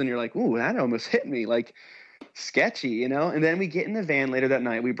poles, and you're like, ooh, that almost hit me. Like sketchy, And then we get in the van later that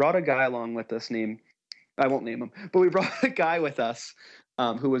night. We brought a guy along with us I won't name him, but we brought a guy with us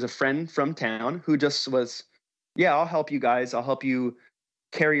who was a friend from town who just was, yeah, I'll help you guys. I'll help you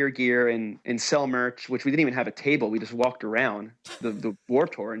carry your gear and sell merch, which we didn't even have a table. We just walked around the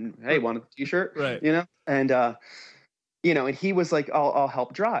Warped Tour and, hey, want a t-shirt? Right. And, and he was like, I'll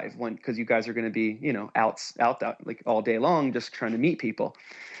help drive because you guys are going to be, out like all day long, just trying to meet people.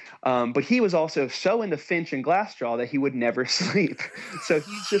 But he was also so into Finch and Glassjaw that he would never sleep. So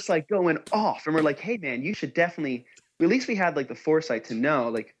he's just like going off. And we're like, hey, man, you should definitely, at least we had like the foresight to know,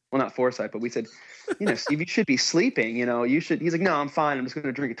 like, well, not foresight, but we said, Steve, you should be sleeping, you should. He's like, no, I'm fine. I'm just going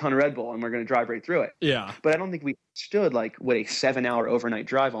to drink a ton of Red Bull and we're going to drive right through it. Yeah. But I don't think we understood like what a 7-hour overnight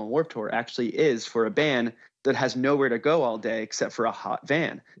drive on Warped Tour actually is for a band that has nowhere to go all day except for a hot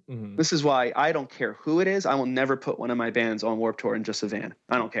van. Mm-hmm. This is why I don't care who it is. I will never put one of my bands on Warped Tour in just a van.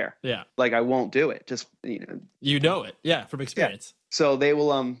 I don't care. Yeah. Like I won't do it. Just, You know it. Yeah. From experience. Yeah. So they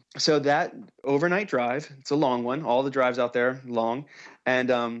will, so that overnight drive, it's a long one. All the drives out there long. And,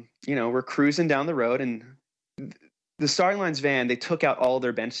 we're cruising down the road, and the Starting Line's van, they took out all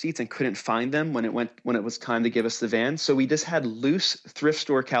their bench seats and couldn't find them when it was time to give us the van. So we just had loose thrift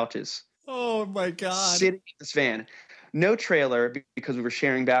store couches. Oh my God. Sitting in this van. No trailer because we were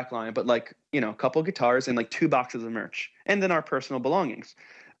sharing backline, but like, a couple guitars and like 2 boxes of merch and then our personal belongings.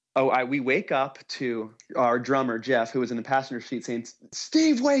 We wake up to our drummer, Jeff, who was in the passenger seat saying,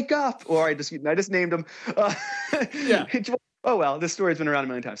 Steve, wake up. Or I just named him. Yeah. Oh, well, this story's been around a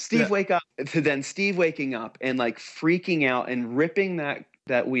million times. Steve, wake up. To then Steve waking up and like freaking out and ripping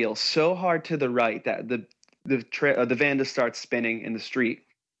that wheel so hard to the right that the van just starts spinning in the street.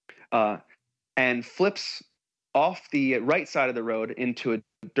 And flips off the right side of the road into a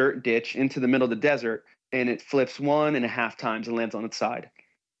dirt ditch into the middle of the desert, and it flips 1.5 times and lands on its side.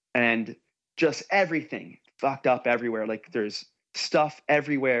 And just everything fucked up everywhere. Like there's stuff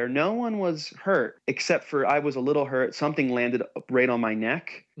everywhere. No one was hurt except for I was a little hurt. Something landed right on my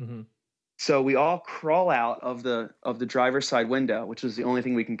neck. Mm-hmm. So we all crawl out of the driver's side window, which is the only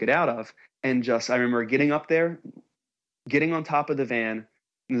thing we can get out of. And I remember getting up there, getting on top of the van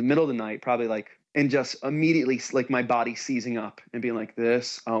in the middle of the night, probably like, and just immediately like my body seizing up and being like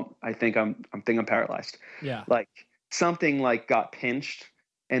this. Oh, I think I'm paralyzed. Yeah. Like something like got pinched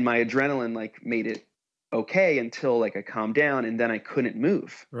and my adrenaline like made it okay until like I calmed down, and then I couldn't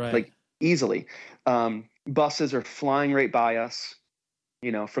move like easily. Buses are flying right by us,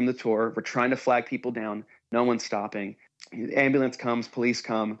 from the tour. We're trying to flag people down. No one's stopping. Ambulance comes, police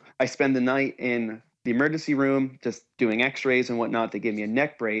come. I spend the night in the emergency room, just doing x-rays and whatnot. They give me a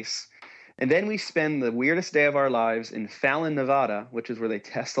neck brace. And then we spend the weirdest day of our lives in Fallon, Nevada, which is where they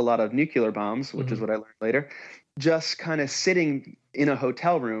test a lot of nuclear bombs, which is what I learned later, just kind of sitting in a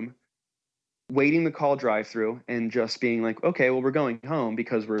hotel room, waiting the call drive-through and just being like, okay, well, we're going home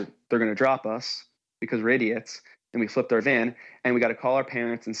because they're going to drop us because we're idiots. And we flipped our van and we got to call our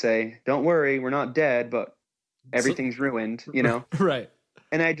parents and say, don't worry, we're not dead, but everything's ruined, Right.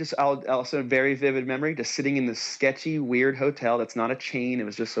 And I'll also a very vivid memory, just sitting in this sketchy, weird hotel that's not a chain. It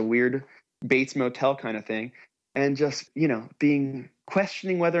was just a weird Bates Motel kind of thing. And just,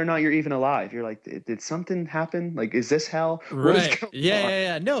 questioning whether or not you're even alive. You're like, did something happen? Like, is this hell? Right.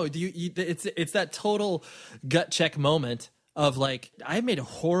 Yeah. No, it's that total gut check moment of like, I made a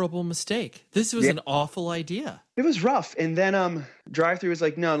horrible mistake. This was an awful idea. It was rough. And then drive-through was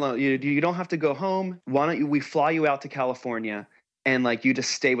like, no, you don't have to go home. Why don't we fly you out to California? And like, you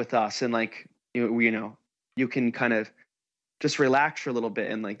just stay with us and like, you can kind of just relax for a little bit.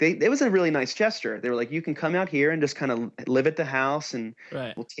 And like, it was a really nice gesture. They were like, you can come out here and just kind of live at the house and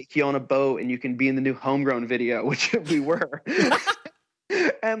we'll take you on a boat and you can be in the new Homegrown video, which we were.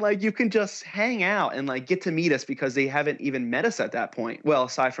 And like, you can just hang out and like get to meet us because they haven't even met us at that point. Well,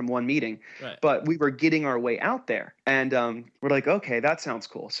 aside from one meeting, but we were getting our way out there and we're like, okay, that sounds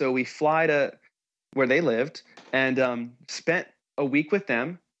cool. So we fly to where they lived and spent a week with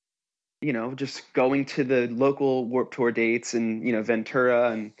them, just going to the local Warped Tour dates and,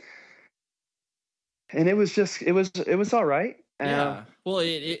 Ventura and it was all right. Yeah. Well,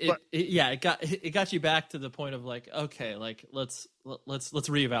 it got you back to the point of like, okay, like let's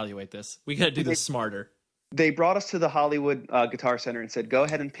reevaluate this. We got to do this smarter. They brought us to the Hollywood Guitar Center and said, go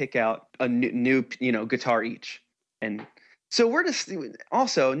ahead and pick out a new guitar each. And so we're just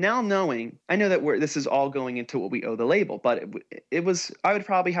also now knowing, I know that this is all going into what we owe the label, but I would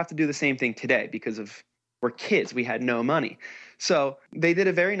probably have to do the same thing today because we're kids. We had no money. So they did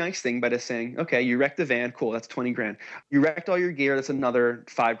a very nice thing by just saying, okay, you wrecked the van. Cool. That's 20 grand. You wrecked all your gear. That's another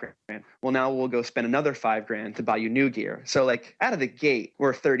 5 grand. Well, now we'll go spend another 5 grand to buy you new gear. So like out of the gate,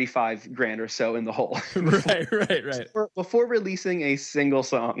 we're 35 grand or so in the hole. Right. Before releasing a single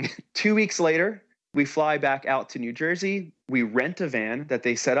song. 2 weeks later, we fly back out to New Jersey. We rent a van that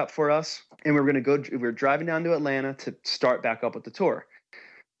they set up for us. And we're driving down to Atlanta to start back up with the tour.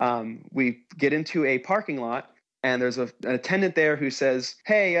 We get into a parking lot. And there's an attendant there who says,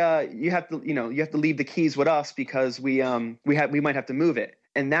 "Hey, you have to leave the keys with us because we might have to move it."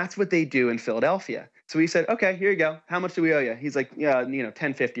 And that's what they do in Philadelphia. So we said, "Okay, here you go. How much do we owe you?" He's like, "Yeah,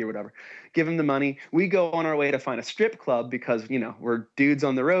 $10.50 or whatever." Give him the money. We go on our way to find a strip club because we're dudes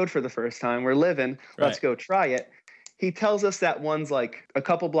on the road for the first time. We're living. Let's go try it. He tells us that one's like a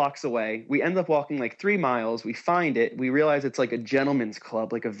couple blocks away. We end up walking like 3 miles. We find it. We realize it's like a gentleman's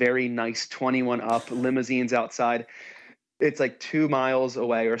club, like a very nice 21 up, limousines outside. It's like 2 miles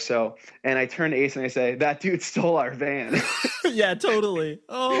away or so. And I turn to Ace and I say, "That dude stole our van." Yeah, totally.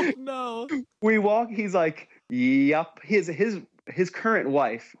 Oh, no. We walk. He's like, "Yup." His current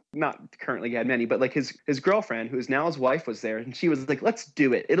wife, not currently, he had many, but like his girlfriend, who is now his wife, was there. And she was like, "Let's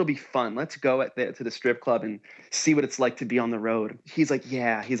do it. It'll be fun. Let's go to the strip club and see what it's like to be on the road." He's like,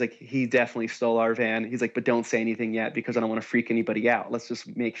 "Yeah." He's like, "He definitely stole our van." He's like, "But don't say anything yet because I don't want to freak anybody out. Let's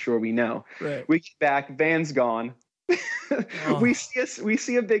just make sure we know." Right. We get back, van's gone. Oh. We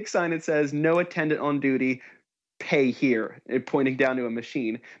see a big sign that says "No attendant on duty. Pay here," pointing down to a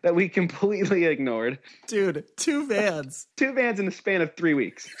machine that we completely ignored. Dude, 2 vans. 2 vans in the span of 3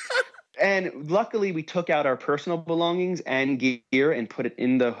 weeks. And luckily we took out our personal belongings and gear and put it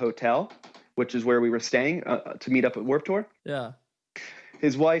in the hotel, which is where we were staying to meet up at Warped Tour. Yeah.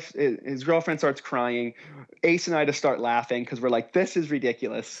 His girlfriend starts crying. Ace and I just start laughing because we're like, this is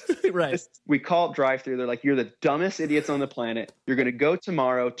ridiculous. Right. We call it drive-through. They're like, "You're the dumbest idiots on the planet. You're going to go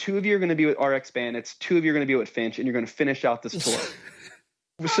tomorrow. 2 of you are going to be with RX Bandits. 2 of you are going to be with Finch, and you're going to finish out this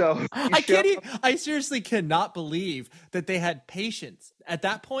tour." So I seriously cannot believe that they had patience. At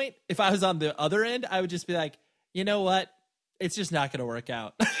that point, if I was on the other end, I would just be like, you know what? It's just not going to work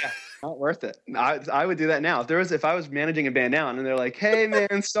out. Yeah, not worth it. I would do that now. If I was managing a band now and they're like, "Hey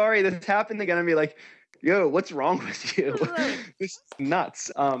man, sorry this happened again," I'd be like, "Yo, what's wrong with you?" Right. This is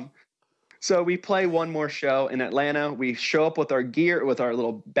nuts. So we play one more show in Atlanta. We show up with our gear, with our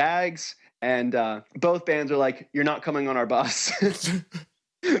little bags, and both bands are like, "You're not coming on our bus."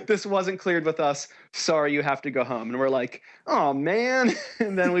 "This wasn't cleared with us. Sorry, you have to go home." And we're like, "Oh man."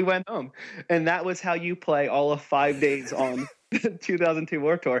 And then we went home. And that was how you play all of 5 days on 2002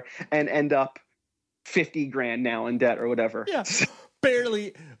 Warped Tour and end up 50 grand now in debt or whatever. Yeah.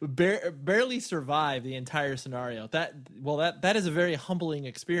 Barely survive the entire scenario. That is a very humbling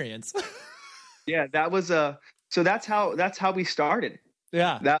experience. Yeah, that was so that's how we started.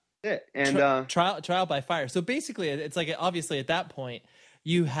 Yeah. That's it. And trial by fire. So basically it's like, obviously at that point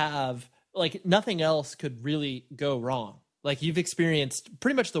you have like nothing else could really go wrong. Like you've experienced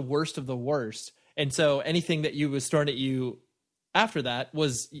pretty much the worst of the worst. And so anything that was thrown at you after that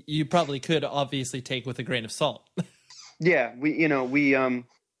was, you probably could obviously take with a grain of salt. Yeah, we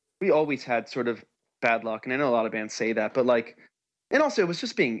always had sort of bad luck, and I know a lot of bands say that, but like, and also it was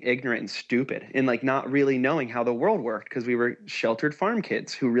just being ignorant and stupid and like not really knowing how the world worked because we were sheltered farm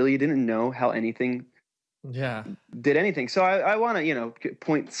kids who really didn't know how anything did anything. So I want to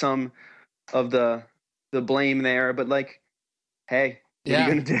point some of the blame there, but like, hey, what are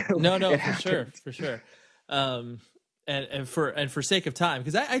you gonna do? No, for sure. And for sake of time,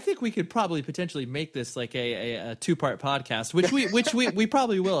 because I think we could probably potentially make this like a 2-part podcast, which we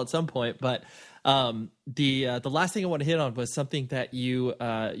probably will at some point. But the last thing I want to hit on was something that you've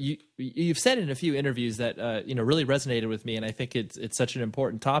said in a few interviews that really resonated with me, and I think it's such an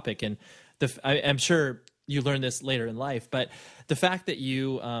important topic. And I'm sure you learn this later in life, but the fact that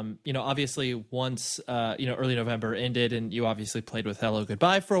you obviously once early November ended, and you obviously played with Hello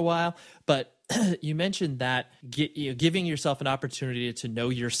Goodbye for a while, but you mentioned that giving yourself an opportunity to know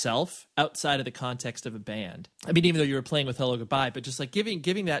yourself outside of the context of a band. I mean, even though you were playing with Hello Goodbye, but just like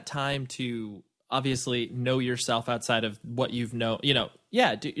giving that time to obviously know yourself outside of what you've known.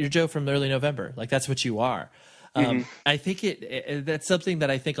 You're Joe from early November. Like that's what you are. I think that's something that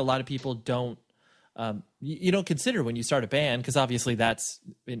I think a lot of people don't you don't consider when you start a band, because obviously that's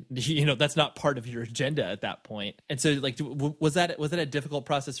not part of your agenda at that point. And so like, was that a difficult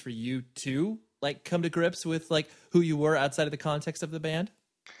process for you to like come to grips with like who you were outside of the context of the band?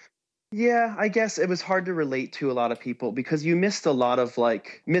 Yeah, I guess it was hard to relate to a lot of people because you missed a lot of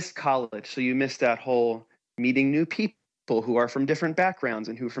missed college. So you missed that whole meeting new people who are from different backgrounds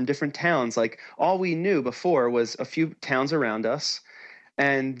and who are from different towns. Like all we knew before was a few towns around us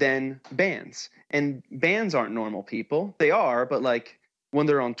and then bands. And bands aren't normal people. They are, but like when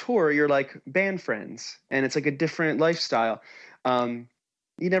they're on tour, you're like band friends and it's like a different lifestyle.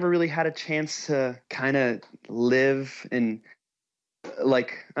 You never really had a chance to kind of live in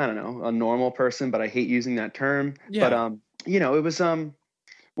like, I don't know, a normal person, but I hate using that term. Yeah. But, it was,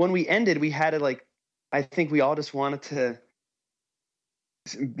 when we ended, we had to I think we all just wanted to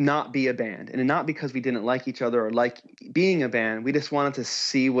not be a band, and not because we didn't like each other or like being a band. We just wanted to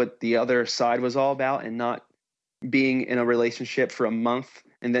see what the other side was all about and not being in a relationship for a month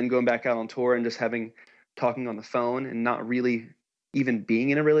and then going back out on tour and just talking on the phone and not really even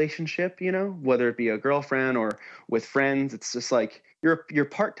being in a relationship, whether it be a girlfriend or with friends. It's just like you're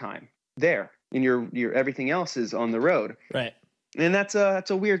part-time there and your everything else is on the road. Right. And that's a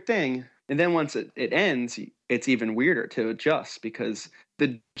weird thing. And then once it ends, it's even weirder to adjust because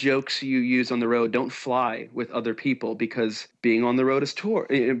the jokes you use on the road don't fly with other people because being on the road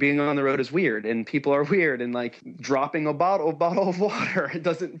is weird and people are weird, and like dropping a bottle of water, it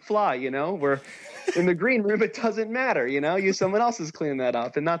doesn't fly, We're in the green room, it doesn't matter, someone else is cleaning that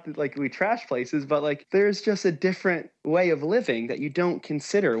up. And not that like we trash places, but like there's just a different way of living that you don't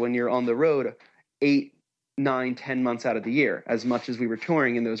consider when you're on the road 8, 9, 10 months out of the year, as much as we were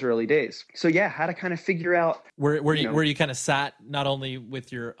touring in those early days. So yeah, how to kind of figure out where you kind of sat not only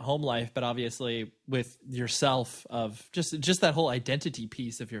with your home life, but obviously with yourself, of just that whole identity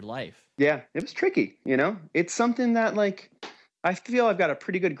piece of your life. Yeah, it was tricky. It's something that like I feel I've got a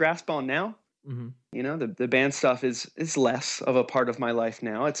pretty good grasp on now. Mm-hmm. The band stuff is less of a part of my life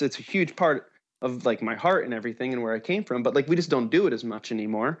now. It's a huge part of like my heart and everything and where I came from, but like we just don't do it as much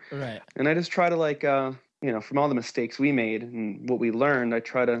anymore. Right. And I just try to like from all the mistakes we made and what we learned, I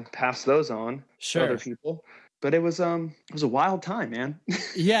try to pass those on to other people. But it was a wild time, man.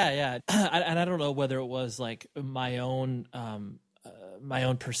 Yeah. And I don't know whether it was like my own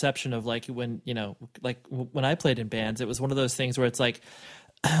perception of like when I played in bands, it was one of those things where it's like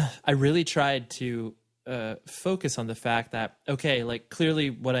I really tried to focus on the fact that, okay, like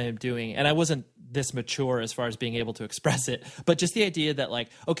clearly what I am doing, and I wasn't this mature as far as being able to express it, but just the idea that like,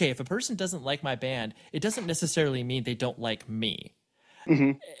 okay, if a person doesn't like my band, it doesn't necessarily mean they don't like me.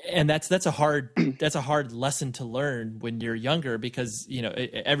 Mm-hmm. And that's a hard lesson to learn when you're younger, because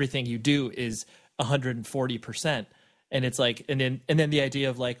everything you do is 140%. And it's like, and then the idea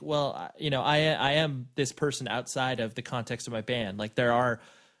of like, well, I am this person outside of the context of my band. Like there are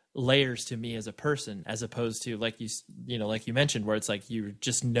layers to me as a person, as opposed to like like you mentioned, where it's like you're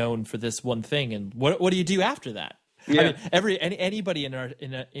just known for this one thing, and what do you do after that? Yeah. I mean, anybody in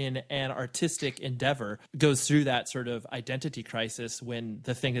an artistic endeavor goes through that sort of identity crisis when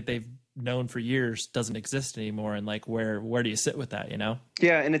the thing that they've known for years doesn't exist anymore, and like where do you sit with that?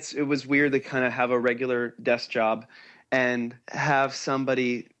 Yeah, and it was weird to kind of have a regular desk job and have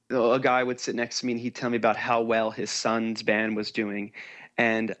a guy would sit next to me and he'd tell me about how well his son's band was doing.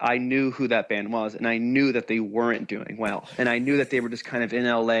 And I knew who that band was, and I knew that they weren't doing well. And I knew that they were just kind of in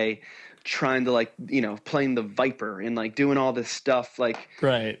LA trying to like, playing the Viper and like doing all this stuff like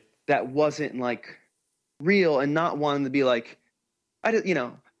right. that wasn't like real, and not wanting to be like,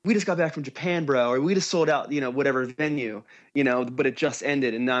 we just got back from Japan, bro, or we just sold out, whatever venue, but it just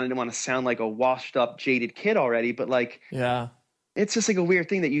ended. And I didn't want to sound like a washed up, jaded kid already, but like, yeah, it's just like a weird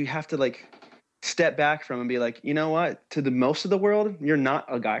thing that you have to like step back from and be like, you know what, to the most of the world, you're not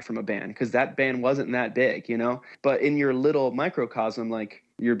a guy from a band, because that band wasn't that big, but in your little microcosm, like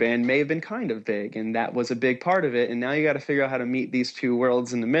your band may have been kind of big, and that was a big part of it. And now you got to figure out how to meet these two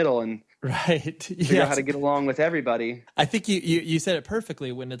worlds in the middle and right. figure out how to get along with everybody. I think you said it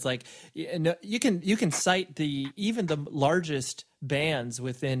perfectly when it's like, you can cite even the largest bands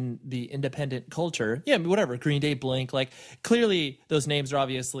within the independent culture. Yeah, whatever, Green Day, Blink, like clearly those names are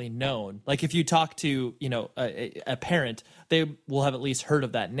obviously known. Like if you talk to, a parent, they will have at least heard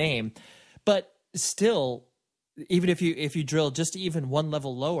of that name. But still, even if you drill just even one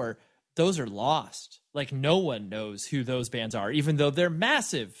level lower, those are lost. Like no one knows who those bands are, even though they're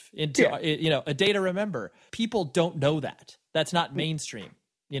massive into, A Day to Remember. People don't know that. That's not mainstream,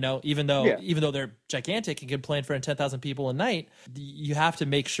 even though they're gigantic and can play in front of 10,000 people a night. You have to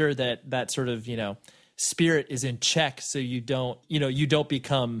make sure that sort of, spirit is in check, so you don't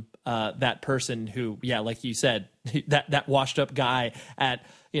become that person who, like you said, that washed up guy at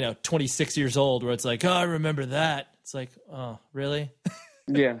 26 years old, where it's like, oh, I remember that. It's like, oh, really?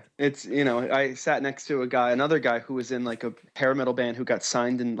 Yeah, it's, I sat next to another guy who was in like a hair metal band who got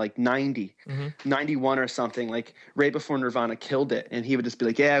signed in like 91 or something, like right before Nirvana killed it. And he would just be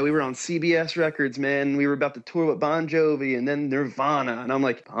like, yeah, we were on CBS Records, man. We were about to tour with Bon Jovi and then Nirvana. And I'm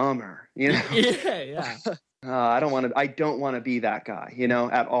like, bummer, Yeah. I don't want to be that guy,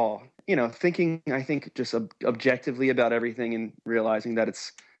 at all. Thinking, I think, just objectively about everything and realizing that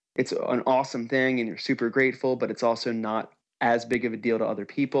it's an awesome thing and you're super grateful, but it's also not as big of a deal to other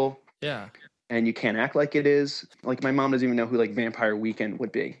people. Yeah. And you can't act like it is. Like, my mom doesn't even know who like Vampire Weekend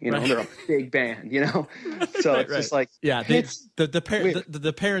would be. Right. They're a big band, So it's just like, yeah,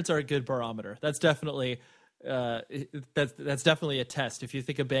 the parents are a good barometer. That's definitely that's definitely a test. If you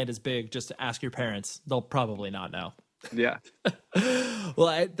think a band is big, just ask your parents. They'll probably not know. Yeah.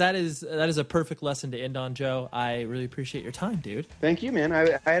 Well, that is a perfect lesson to end on, Joe. I really appreciate your time, dude. Thank you, man.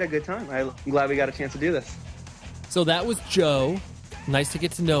 I had a good time. I'm glad we got a chance to do this. So that was Joe. Nice to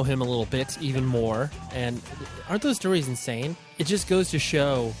get to know him a little bit even more. And aren't those stories insane? It just goes to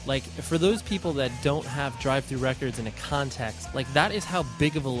show, like, for those people that don't have Drive Thru Records in a context, like, that is how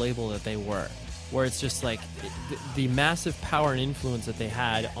big of a label that they were. Where it's just like the massive power and influence that they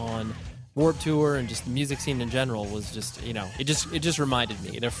had on Warped Tour and just the music scene in general was just, it just reminded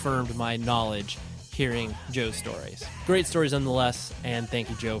me. It affirmed my knowledge hearing Joe's stories. Great stories nonetheless, and thank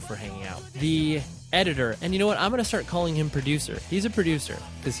you, Joe, for hanging out. The editor, and you know what? I'm going to start calling him producer. He's a producer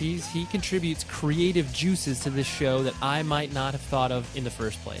because he contributes creative juices to this show that I might not have thought of in the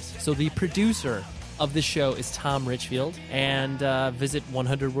first place. So the producer of this show is Tom Richfield, and visit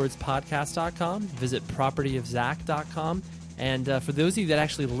 100wordspodcast.com, visit propertyofzach.com. And for those of you that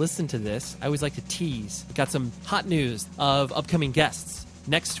actually listen to this, I always like to tease. We've got some hot news of upcoming guests.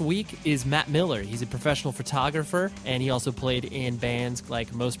 Next week is Matt Miller. He's a professional photographer, and he also played in bands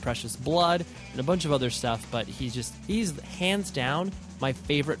like Most Precious Blood and a bunch of other stuff, but he's hands down my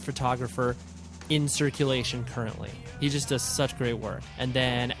favorite photographer in circulation currently. He just does such great work. And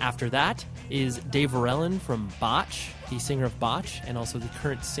then after that is Dave Varellin from Botch. He's singer of Botch and also the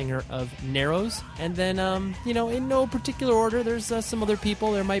current singer of Narrows. And then, in no particular order, there's some other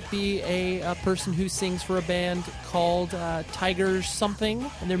people. There might be a person who sings for a band called Tigers something.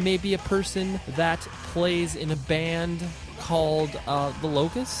 And there may be a person that plays in a band called The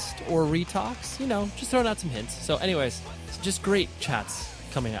Locust or Retox. Just throwing out some hints. So anyways, it's just great chats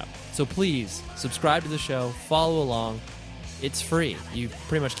coming up. So please subscribe to the show, follow along. It's free. You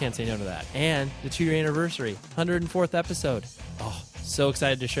pretty much can't say no to that. And the 2-year anniversary, 104th episode. Oh, so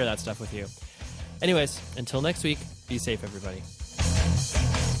excited to share that stuff with you. Anyways, until next week, be safe, everybody.